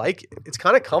kind of like it. It's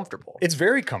kind of comfortable. It's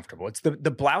very comfortable. It's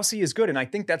the blousey is good, and I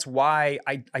think that's why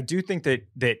I do think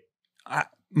that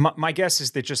my guess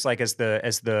is that just like as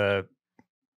the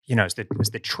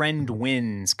trend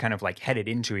winds kind of like headed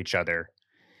into each other,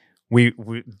 we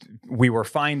were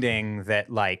finding that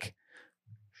like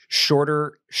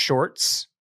shorter shorts,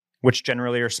 which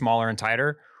generally are smaller and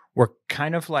tighter, were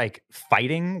kind of like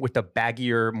fighting with the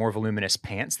baggier, more voluminous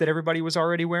pants that everybody was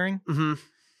already wearing. Mm-hmm.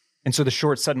 And so the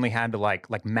shorts suddenly had to like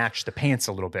match the pants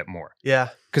a little bit more. Yeah.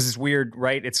 Because it's weird,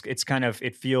 right?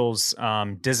 It feels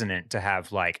dissonant to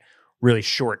have like really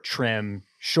short trim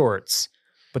shorts,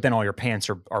 but then all your pants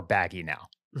are baggy now.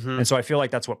 Mm-hmm. And so I feel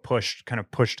like that's what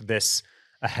pushed this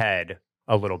ahead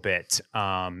a little bit.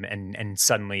 And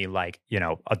suddenly like,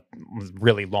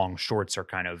 really long shorts are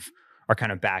kind of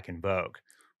back in vogue.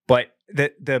 But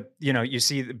you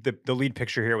see the lead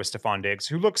picture here with Stephon Diggs,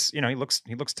 who looks,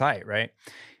 he looks tight, right?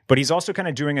 But he's also kind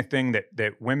of doing a thing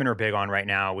that women are big on right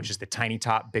now, which is the tiny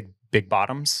top, big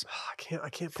bottoms. I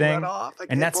can't pull that off.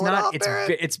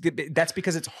 That's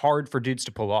because it's hard for dudes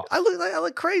to pull off. I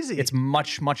look crazy. It's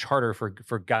much harder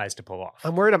for guys to pull off.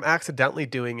 I'm worried I'm accidentally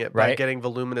doing it by getting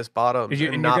voluminous bottoms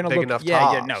and not big enough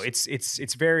tops. Yeah, no,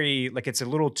 it's very like it's a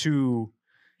little too.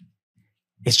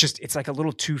 It's like a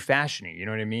little too fashiony. You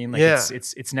know what I mean? Like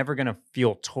it's never gonna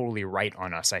feel totally right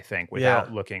on us, I think,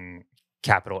 without looking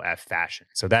capital F fashion.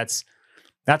 So that's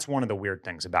one of the weird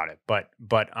things about it. But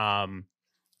I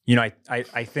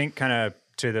think kind of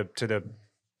to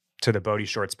the Bodie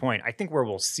shorts point, I think where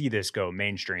we'll see this go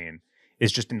mainstream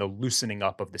is just in the loosening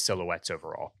up of the silhouettes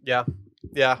overall. Yeah.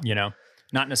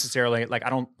 Not necessarily like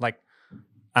I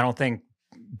don't think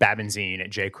Babenzine at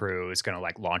J. Crew is going to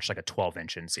like launch like a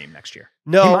 12-inch inseam next year.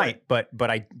 No, he might, but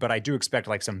I do expect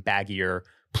like some baggier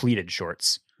pleated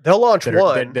shorts. They'll launch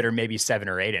one that are maybe 7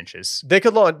 or 8 inches.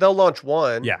 They'll launch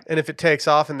one. Yeah. And if it takes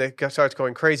off and they starts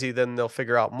going crazy, then they'll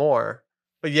figure out more.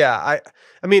 But yeah,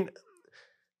 I mean,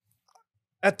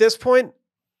 at this point,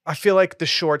 I feel like the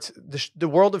shorts, the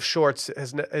world of shorts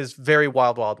is very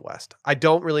wild, wild west. I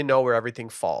don't really know where everything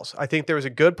falls. I think there was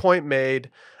a good point made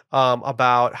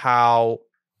about how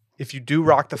if you do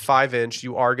rock the 5-inch,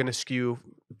 you are going to skew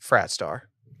frat star.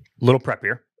 Little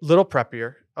preppier.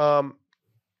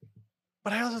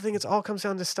 But I also think it all comes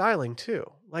down to styling too.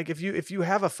 Like if you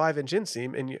have a 5-inch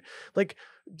inseam and you like,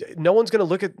 no one's going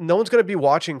to be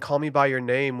watching Call Me by Your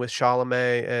Name with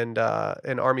Chalamet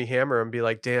and Armie Hammer and be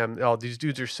like, damn, oh, these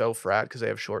dudes are so frat because they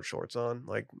have short shorts on.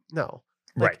 Like, no.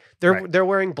 Like, right. They're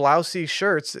wearing blousey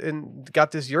shirts and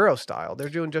got this Euro style. They're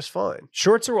doing just fine.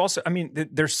 Shorts are also, I mean,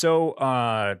 they're so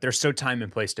time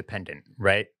and place dependent,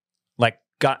 right? Like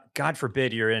God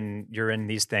forbid you're in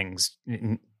these things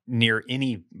near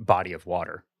any body of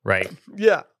water, right?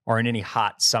 Yeah. Or in any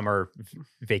hot summer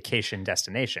vacation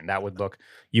destination.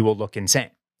 You will look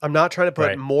insane. I'm not trying to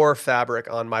put more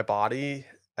fabric on my body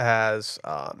as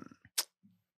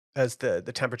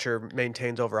the temperature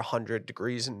maintains over 100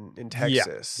 degrees in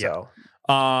Texas. Yeah. So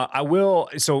I will.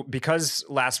 So because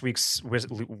last week's wish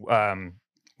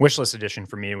list edition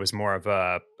for me was more of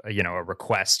a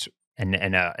request and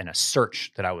a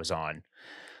search that I was on.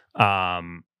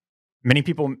 Many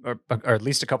people, or at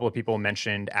least a couple of people,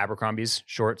 mentioned Abercrombie's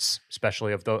shorts,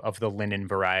 especially of the linen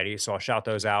variety. So I'll shout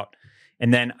those out.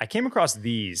 And then I came across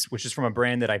these, which is from a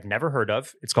brand that I've never heard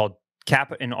of. It's called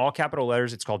in all capital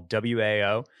letters. It's called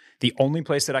WAO. The only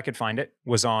place that I could find it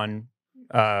was on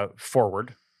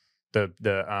Forward,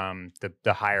 the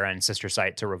higher end sister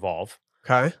site to Revolve.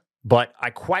 Okay. But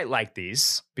I quite like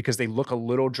these because they look a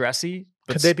little dressy.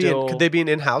 But could they be an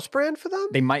in-house brand for them?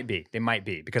 They might be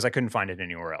because I couldn't find it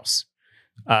anywhere else.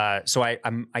 So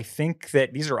I think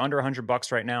that these are under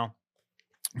 $100 right now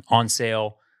on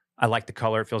sale. I like the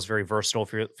color. It feels very versatile.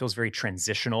 It feels very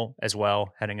transitional as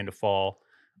well heading into fall.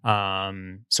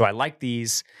 So I like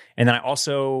these. And then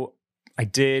I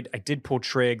did pull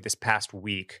trig this past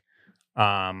week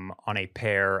on a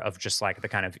pair of just like the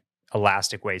kind of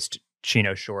elastic waist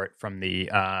chino short from the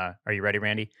are you ready,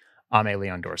 Randy? Ame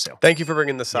Leon Dorsale. Thank you for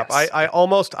bringing this up. Yes.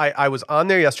 I was on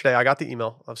there yesterday. I got the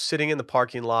email. I was sitting in the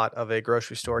parking lot of a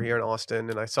grocery store here in Austin,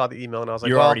 and I saw the email, and I was like,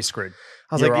 You're already screwed.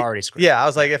 You're already screwed. Yeah, I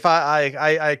was like, if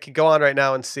I could go on right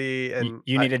now and see, and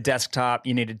you needed desktop,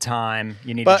 you needed time,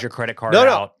 you needed your credit card out.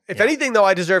 No. If anything, though,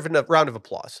 I deserve a round of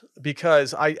applause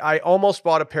because I almost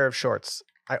bought a pair of shorts.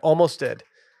 I almost did.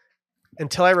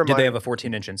 Until I reminded. Did they have a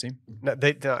 14-inch inseam? No,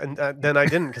 then I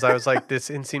didn't because I was like, this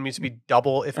inseam needs to be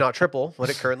double, if not triple, what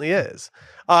it currently is.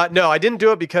 No, I didn't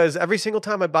do it because every single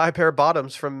time I buy a pair of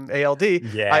bottoms from ALD,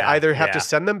 I either have to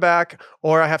send them back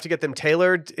or I have to get them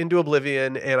tailored into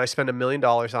oblivion and I spend $1 million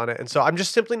on it. And so I'm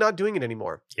just simply not doing it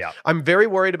anymore. Yeah. I'm very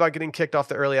worried about getting kicked off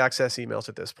the early access emails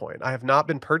at this point. I have not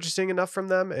been purchasing enough from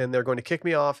them and they're going to kick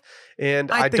me off.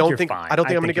 And I don't think I'm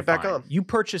going to get back on. You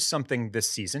purchased something this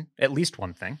season, at least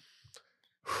one thing.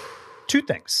 2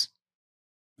 things.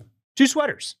 2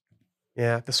 sweaters.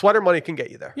 Yeah, the sweater money can get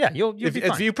you there. Yeah, you'll be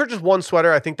fine. If you purchase one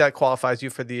sweater, I think that qualifies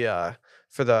you for the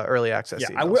early access.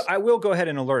 Yeah, I will go ahead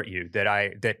and alert you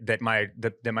that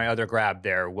my other grab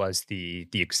there was the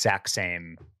exact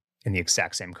same in the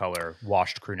exact same color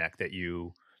washed crew neck that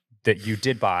you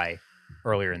did buy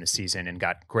earlier in the season and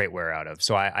got great wear out of.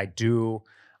 So I had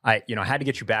to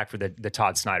get you back for the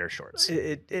Todd Snyder shorts.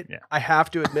 I have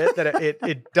to admit that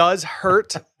it does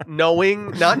hurt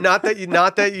knowing not that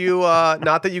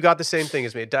you got the same thing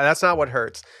as me. That's not what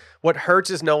hurts. What hurts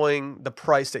is knowing the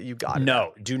price that you got.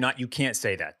 No, do not. You can't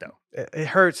say that though. It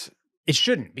hurts. It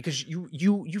shouldn't because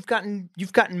you've gotten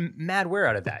mad wear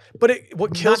out of that. But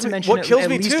what kills me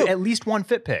too. At least one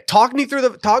fit pick. Talk me through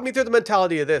the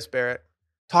mentality of this, Barrett.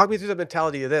 Talk me through the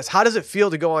mentality of this. How does it feel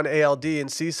to go on ALD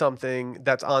and see something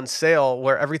that's on sale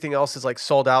where everything else is like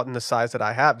sold out in the size that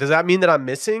I have? Does that mean that I'm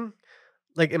missing?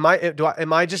 Like, am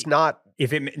I just not?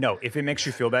 If it makes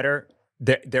you feel better,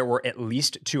 there were at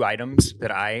least 2 items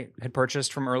that I had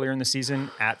purchased from earlier in the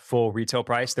season at full retail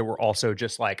price. There were also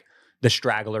just like the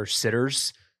straggler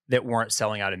sitters that weren't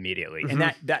selling out immediately,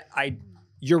 and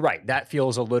you're right. That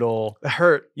feels a little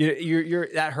hurt.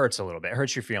 That hurts a little bit. It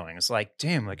hurts your feelings. Like,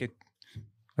 damn, like it.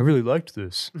 I really liked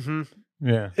this. Mm-hmm.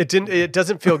 Yeah. It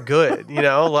doesn't feel good,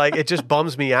 like it just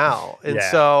bums me out. And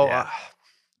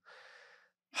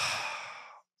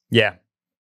yeah.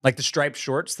 Like the striped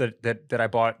shorts that I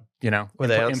bought,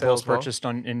 impulse purchased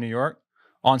in New York,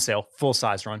 on sale, full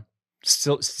size run,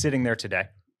 still sitting there today.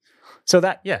 So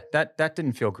that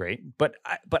didn't feel great, but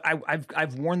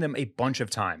I've worn them a bunch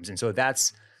of times. And so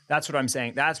that's what I'm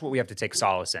saying. That's what we have to take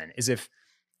solace in is if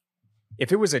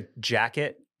it was a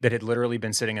jacket that had literally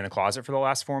been sitting in the closet for the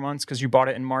last 4 months because you bought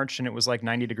it in March and it was like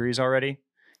 90 degrees already,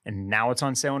 and now it's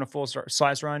on sale in a full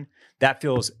size run. That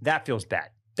feels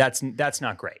bad. That's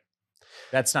not great.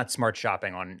 That's not smart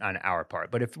shopping on our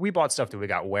part. But if we bought stuff that we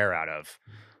got wear out of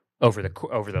over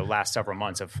the last several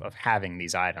months of having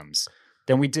these items,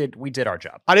 then we did our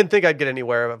job. I didn't think I'd get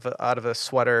anywhere out of a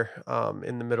sweater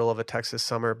in the middle of a Texas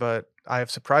summer, but I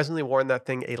have surprisingly worn that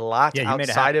thing a lot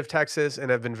outside of Texas,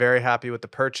 and I've been very happy with the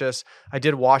purchase. I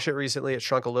did wash it recently; it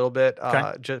shrunk a little bit,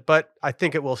 but I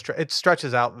think it will. It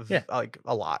stretches out like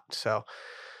a lot. So,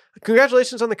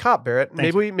 congratulations on the cop, Barrett.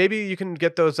 Maybe you can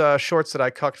get those shorts that I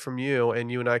cucked from you,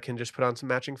 and you and I can just put on some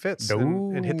matching fits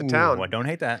and hit the town. I don't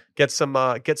hate that. Get some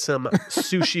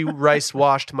sushi rice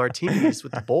washed martinis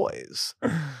with the boys.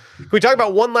 Can we talk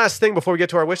about one last thing before we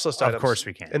get to our wish list items? Of course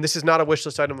we can. And this is not a wish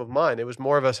list item of mine. It was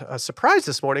more of a surprise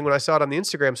this morning when I saw it on the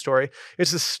Instagram story.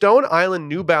 It's the Stone Island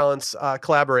New Balance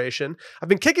collaboration. I've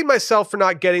been kicking myself for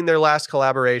not getting their last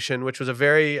collaboration, which was a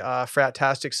very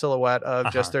frat-tastic silhouette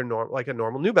of just their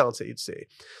normal New Balance that you'd see.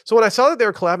 So when I saw that they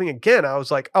were collabing again, I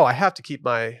was like, oh, I have to keep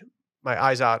my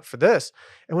eyes out for this.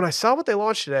 And when I saw what they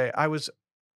launched today, I was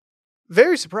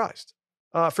very surprised.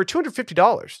 For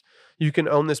 $250, you can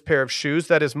own this pair of shoes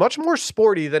that is much more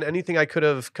sporty than anything I could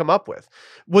have come up with.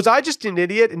 Was I just an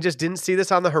idiot and just didn't see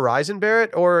this on the horizon,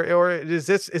 Barrett? Or is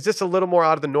this a little more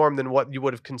out of the norm than what you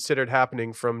would have considered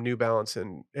happening from New Balance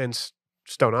and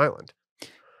Stone Island?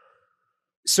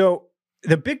 So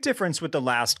the big difference with the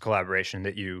last collaboration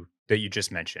that you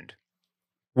just mentioned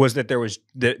was that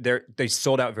they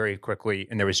sold out very quickly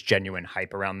and there was genuine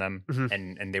hype around them,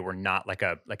 and they were not like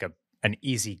an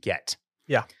easy get.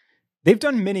 Yeah. They've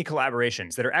done many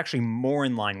collaborations that are actually more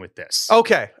in line with this.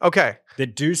 Okay.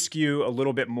 That do skew a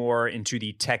little bit more into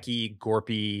the techie,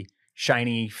 gorpy,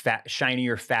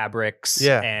 shinier fabrics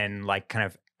and like kind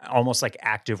of almost like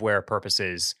activewear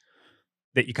purposes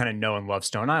that you kind of know and love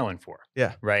Stone Island for.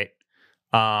 Yeah. Right.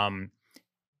 And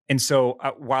so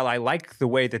while I like the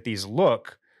way that these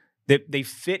look, they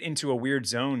fit into a weird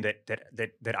zone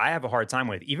that I have a hard time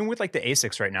with, even with like the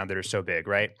Asics right now that are so big,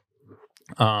 right?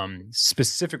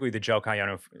 Specifically the Gel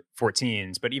Cayano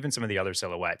 14s, but even some of the other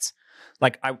silhouettes.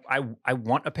 Like I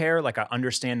want a pair, like I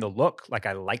understand the look, like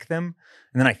I like them.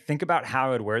 And then I think about how I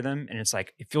would wear them. And it's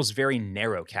like, it feels very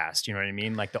narrow cast. You know what I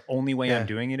mean? Like the only way I'm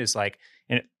doing it is like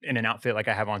in an outfit like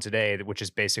I have on today, which is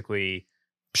basically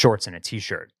shorts and a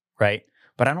t-shirt. Right.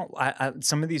 But I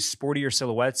some of these sportier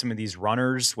silhouettes, some of these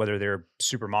runners, whether they're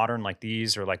super modern like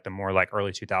these or like the more like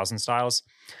early 2000 styles,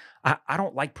 I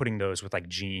don't like putting those with like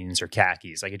jeans or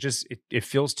khakis. Like it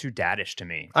feels too daddish to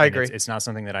me. I agree. It's not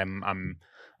something that I'm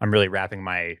really wrapping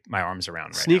my arms around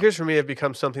right Sneakers for me have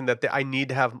become something that I need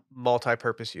to have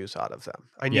multi-purpose use out of them.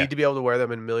 I need to be able to wear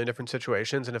them in a million different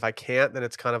situations, and if I can't, then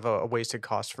it's kind of a wasted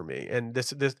cost for me. And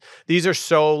these are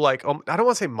so like I don't want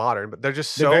to say modern, but they're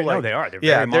just so no, they are. They're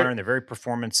very modern. They're very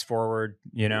performance forward.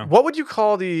 You know, what would you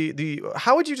call the?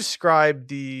 How would you describe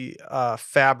the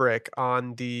fabric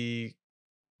on the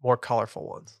more colorful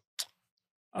ones?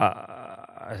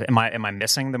 Am I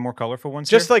missing the more colorful ones?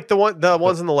 Just here? like the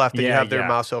ones on the left that you have their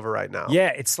mouse over right now. Yeah,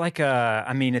 it's like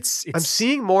it's I'm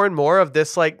seeing more and more of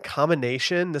this like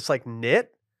combination, this like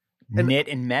knit and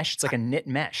mesh. It's like a knit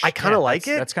mesh. I kind of like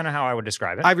it. That's kind of how I would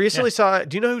describe it. I recently saw.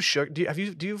 Do you know who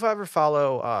do you ever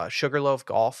follow Sugarloaf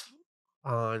Golf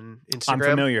on Instagram? I'm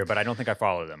familiar, but I don't think I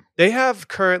follow them. They have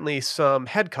currently some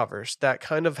head covers that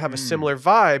kind of have a similar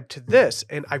vibe to this,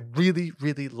 and I really,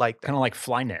 really like them. Kind of like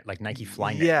Flyknit, like Nike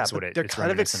Flyknit. Yeah, they're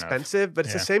kind of expensive, but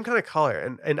it's the same kind of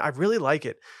color, and I really like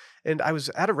it. And I was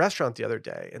at a restaurant the other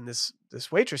day, and this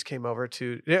waitress came over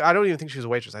to. I don't even think she was a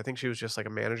waitress. I think she was just like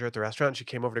a manager at the restaurant. She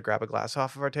came over to grab a glass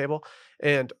off of our table,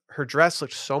 and her dress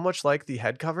looked so much like the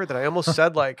head cover that I almost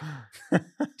said, like,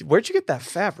 "Where'd you get that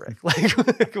fabric?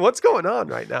 Like, what's going on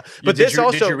right now?" But did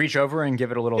you reach over and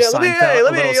give it a little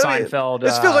Seinfeld?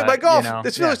 This feels like my golf.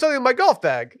 This feels like something in my golf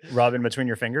bag. Rub in between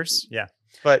your fingers. Yeah.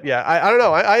 But yeah, I don't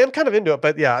know. I am kind of into it,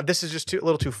 but yeah, this is just a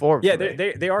little too formal. Yeah,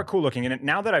 they are cool looking. And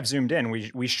now that I've zoomed in,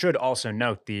 we should also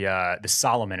note the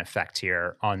Solomon effect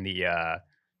here on the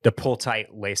pull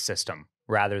tight lace system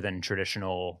rather than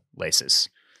traditional laces.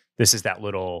 This is that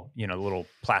little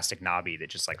plastic knobby that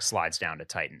just like slides down to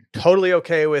tighten. Totally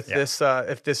okay with this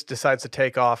if this decides to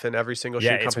take off and every single shoe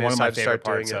company decides to start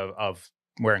doing it. Of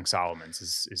wearing Solomons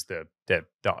is the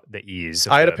ease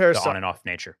of the on and off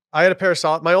nature. I had a pair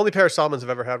of my only pair of Solomons I've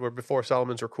ever had were before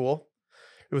Solomons were cool.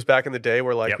 It was back in the day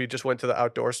where like we just went to the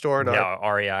outdoor store and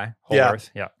REI, Whole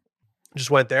Earth, just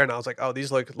went there and I was like, oh,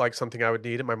 these look like something I would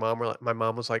need. And my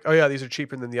mom was like, oh yeah, these are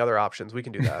cheaper than the other options. We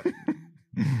can do that.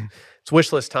 It's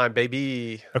wish list time,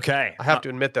 baby. Okay, I have to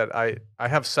admit that I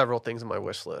have several things on my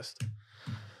wish list.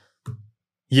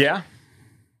 Yeah.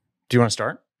 Do you want to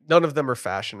start? None of them are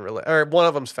fashion related, or one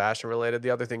of them's fashion related.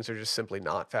 The other things are just simply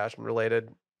not fashion related.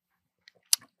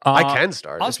 I can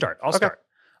start. I'll start.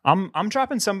 I'm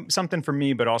dropping something for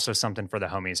me, but also something for the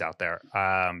homies out there.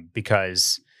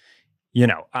 Because I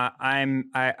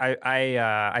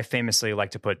famously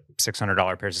like to put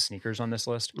 $600 pairs of sneakers on this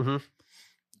list,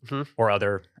 or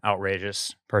other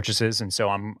outrageous purchases, and so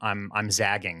I'm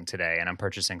zagging today, and I'm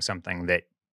purchasing something that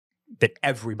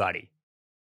everybody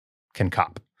can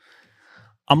cop.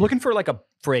 I'm looking for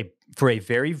for a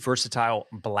very versatile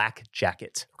black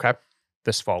jacket. Okay,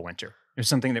 this fall winter. It was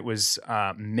something that was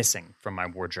missing from my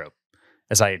wardrobe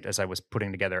as I was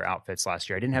putting together outfits last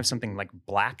year. I didn't have something like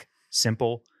black,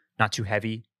 simple, not too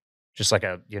heavy, just like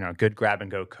a good grab and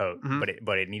go coat.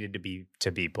 But it needed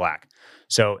to be black.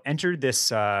 So entered this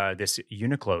this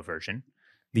Uniqlo version,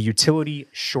 the utility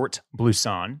short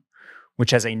blouson,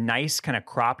 which has a nice kind of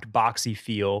cropped, boxy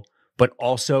feel, but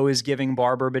also is giving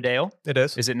Barber Bedale. It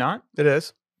is. Is it not? It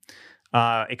is.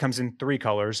 It comes in 3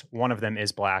 colors. One of them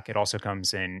is black. It also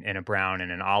comes in a brown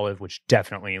and an olive, which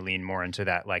definitely lean more into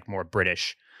that like more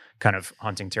British kind of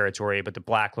hunting territory. But the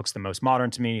black looks the most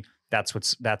modern to me. That's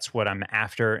what I'm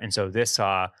after. And so this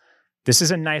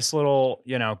is a nice little,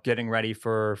 getting ready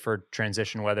for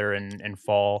transition weather and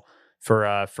fall for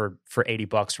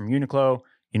 $80 from Uniqlo.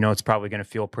 It's probably going to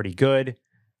feel pretty good.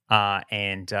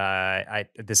 This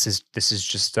is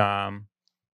just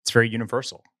it's very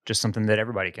universal, just something that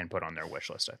everybody can put on their wish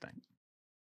list, I think.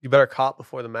 You better cop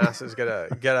before the masses get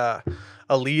a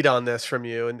lead on this from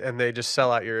you and they just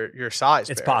sell out your size.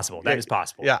 It's possible. That is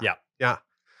possible. Yeah.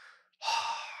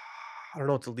 I don't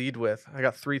know what to lead with. I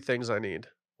got 3 things I need,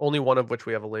 only one of which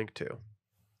we have a link to.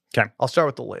 Okay. I'll start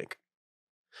with the link.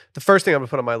 The first thing I'm going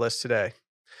to put on my list today,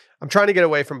 I'm trying to get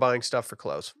away from buying stuff for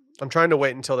clothes. I'm trying to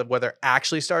wait until the weather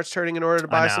actually starts turning in order to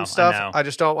buy some stuff. I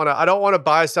just don't want to. I don't want to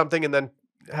buy something and then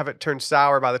have it turn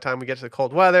sour by the time we get to the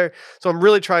cold weather. So I'm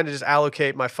really trying to just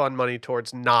allocate my fun money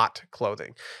towards not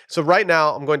clothing. So right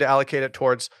now I'm going to allocate it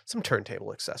towards some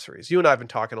turntable accessories. You and I have been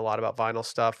talking a lot about vinyl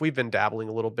stuff. We've been dabbling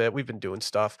a little bit. We've been doing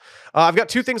stuff. I've got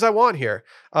 2 things I want here.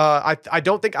 I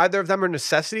don't think either of them are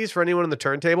necessities for anyone in the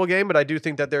turntable game, but I do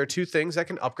think that there are 2 things that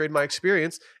can upgrade my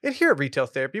experience. And here at Retail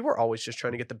Therapy, we're always just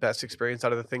trying to get the best experience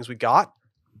out of the things we got.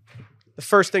 The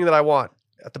first thing that I want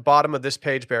at the bottom of this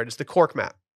page, Barrett, is the cork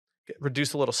mat.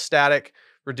 Reduce a little static,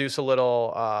 reduce a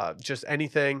little just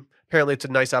anything. Apparently, it's a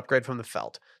nice upgrade from the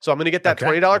felt. So I'm going to get that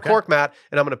 $20 cork mat,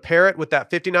 and I'm going to pair it with that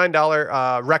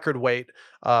 $59 record weight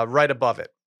right above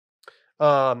it.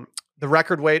 The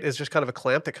record weight is just kind of a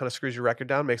clamp that kind of screws your record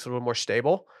down, makes it a little more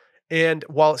stable. And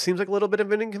while it seems like a little bit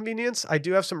of an inconvenience, I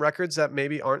do have some records that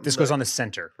maybe aren't. This goes on the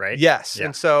center, right? Yes. Yeah.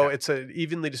 And so it's an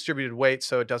evenly distributed weight,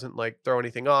 so it doesn't like throw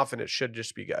anything off, and it should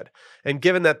just be good. And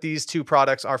given that these 2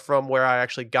 products are from where I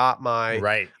actually got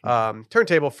my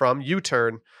turntable from,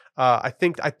 U-Turn, I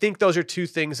think those are 2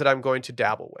 things that I'm going to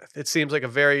dabble with. It seems like a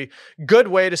very good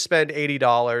way to spend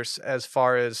 $80 as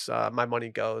far as my money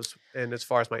goes, and as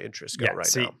far as my interests go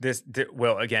now.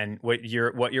 Well, again, what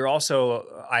you're also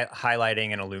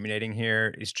highlighting and illuminating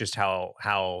here is just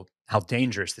how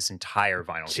dangerous this entire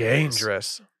vinyl game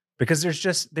is. Because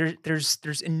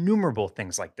there's innumerable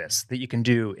things like this that you can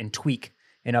do and tweak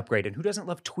and upgrade. And who doesn't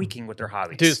love tweaking with their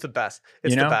hobbies? Dude, it's the best.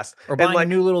 It's the best. Or buying a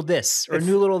new little this or a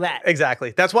new little that.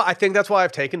 Exactly. That's why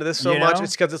I've taken to this so much.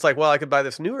 It's because it's like, well, I could buy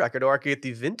this new record, or I could get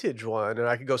the vintage one, and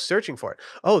I could go searching for it.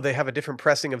 Oh, they have a different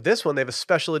pressing of this one. They have a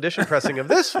special edition pressing of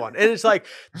this one. And it's like,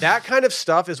 that kind of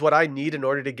stuff is what I need in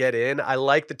order to get in. I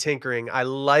like the tinkering. I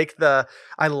like the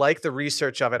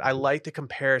research of it. I like the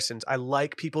comparisons. I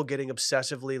like people getting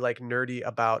obsessively like nerdy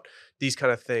about these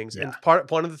kind of things. Yeah. And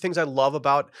one of the things I love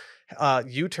about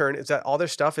U-Turn is that all their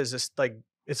stuff is just like,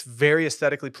 it's very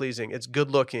aesthetically pleasing. It's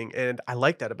good looking. And I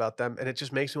like that about them. And it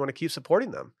just makes me want to keep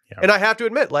supporting them. Yeah. And I have to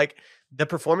admit, like, the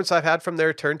performance I've had from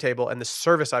their turntable and the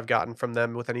service I've gotten from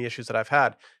them with any issues that I've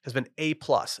had has been A+.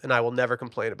 And I will never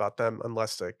complain about them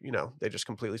unless they just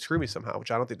completely screw me somehow,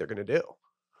 which I don't think they're going to do.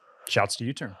 Shouts to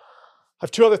U-Turn. I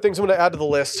have 2 other things I'm going to add to the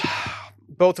list,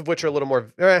 both of which are a little more,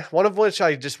 one of which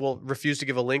I just will refuse to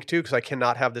give a link to because I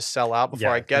cannot have this sell out before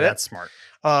I get it. That's smart.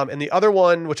 And the other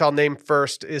one, which I'll name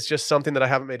first, is just something that I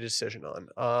haven't made a decision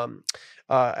on.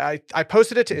 I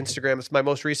posted it to Instagram. It's my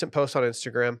most recent post on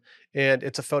Instagram, and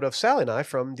it's a photo of Sally and I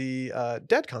from the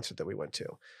Dead concert that we went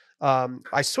to.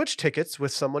 I switched tickets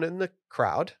with someone in the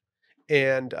crowd,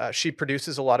 and she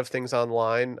produces a lot of things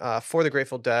online for the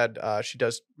Grateful Dead. She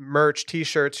does merch,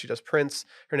 T-shirts. She does prints.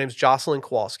 Her name's Jocelyn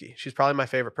Kowalski. She's probably my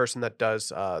favorite person that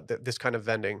does this kind of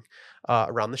vending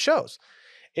around the shows.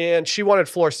 And she wanted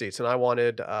floor seats, and I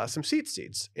wanted some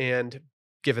seats. And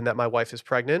given that my wife is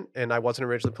pregnant and I wasn't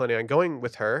originally planning on going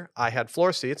with her, I had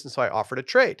floor seats, and so I offered a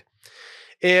trade.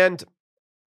 And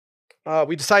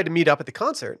we decided to meet up at the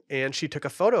concert, and she took a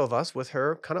photo of us with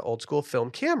her kind of old school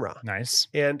film camera. Nice.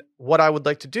 And what I would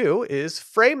like to do is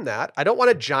frame that. I don't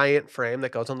want a giant frame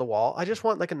that goes on the wall. I just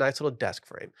want like a nice little desk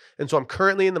frame. And so I'm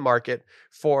currently in the market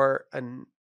for an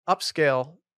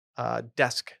upscale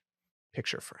desk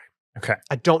picture frame. Okay.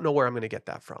 I don't know where I'm going to get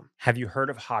that from. Have you heard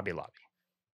of Hobby Lobby?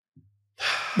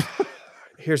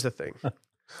 Here's the thing.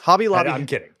 Hobby Lobby. I'm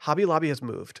kidding. Hobby Lobby has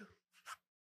moved.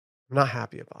 I'm not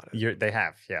happy about it. They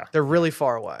have, yeah. They're really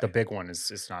far away. The big one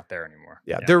is not there anymore.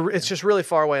 Yeah, it's just really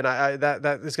far away, and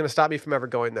that is going to stop me from ever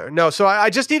going there. No, so I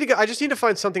just need to go. I just need to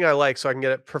find something I like so I can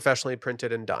get it professionally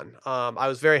printed and done. I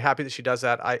was very happy that she does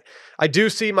that. I do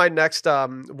see my next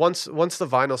once the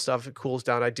vinyl stuff cools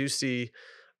down, I do see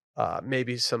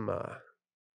maybe some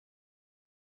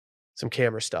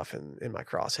camera stuff in my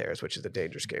crosshairs, which is a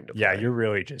dangerous game to play. Yeah, you're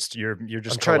really just you're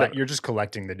just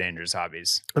collecting the dangerous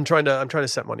hobbies. I'm trying to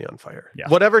set money on fire. Yeah.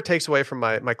 Whatever takes away from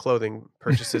my clothing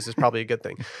purchases is probably a good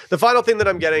thing. The final thing that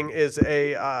I'm getting is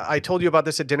I told you about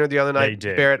this at dinner the other night,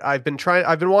 Barrett. I've been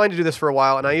wanting to do this for a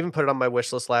while, and I even put it on my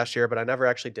wish list last year, but I never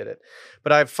actually did it.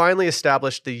 But I've finally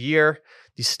established the year,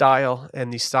 the style,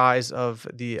 and the size of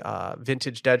the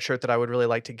vintage Dead shirt that I would really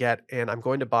like to get, and I'm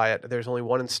going to buy it. There's only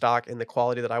one in stock in the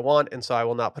quality that I want, and so I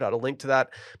will not put out a link to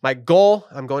that. My goal,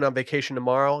 I'm going on vacation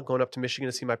tomorrow, going up to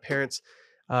Michigan to see my parents.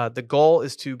 The goal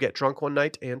is to get drunk one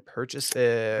night and purchase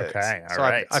it. Okay, all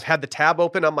right. I've had the tab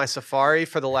open on my Safari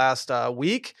for the last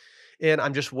week, and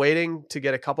I'm just waiting to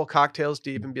get a couple cocktails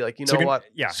deep and be like, you know what?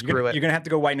 Yeah, Screw it. You're gonna have to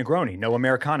go white Negroni. No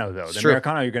Americano though. It's The true.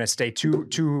 Americano, you're gonna stay too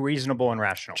reasonable and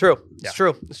rational. True. Yeah. It's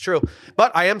true. It's true.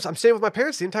 But I'm staying with my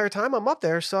parents the entire time I'm up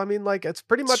there. So I mean, like, it's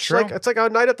pretty much true. like it's like a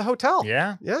night at the hotel.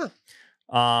 Yeah. Yeah.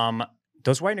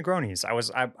 Those white Negronis.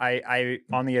 I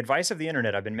on the advice of the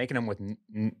internet, I've been making them with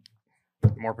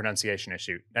more pronunciation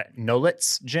issue.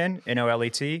 Nolets gin,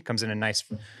 N-O-L-E-T, comes in a nice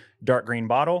dark green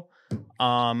bottle.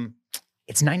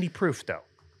 It's 90 proof though.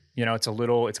 You know,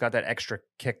 it's got that extra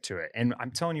kick to it. And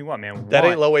I'm telling you what, man, That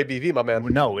ain't low ABV, my man.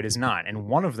 No, it is not. And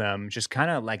one of them just kind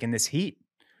of like in this heat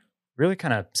really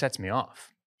kind of sets me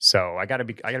off. So I gotta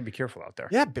be careful out there.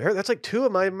 Yeah, Bear, that's like 2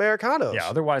 of my Americanos. Yeah,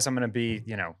 otherwise I'm gonna be,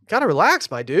 gotta relax,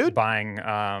 my dude. buying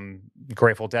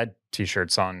Grateful Dead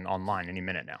t-shirts online any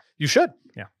minute now. You should.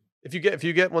 Yeah. If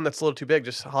you get one that's a little too big,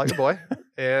 just holler at your boy,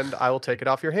 and I will take it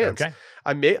off your hands. Okay.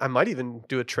 I might even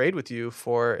do a trade with you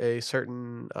for a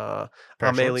certain Pair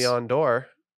of Amélion d'Or,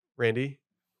 Randy.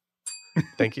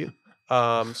 Thank you.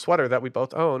 Sweater that we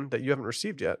both own that you haven't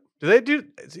received yet. Do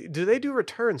they do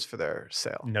returns for their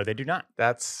sale? No, they do not.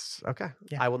 That's okay.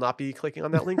 Yeah. I will not be clicking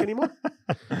on that link anymore.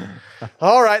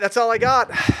 All right, that's all I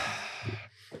got.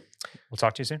 We'll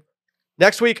talk to you soon.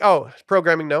 Next week,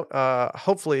 programming note.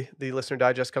 Hopefully the listener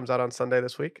digest comes out on Sunday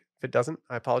this week. If it doesn't,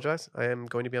 I apologize. I am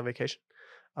going to be on vacation.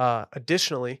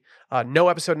 Additionally, no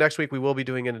episode next week. We will be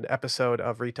doing an episode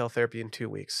of Retail Therapy in 2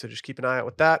 weeks. So just keep an eye out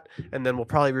with that. And then we'll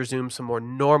probably resume some more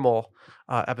normal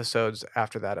episodes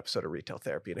after that episode of Retail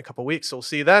Therapy in a couple weeks. So we'll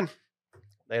see you then.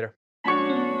 Later.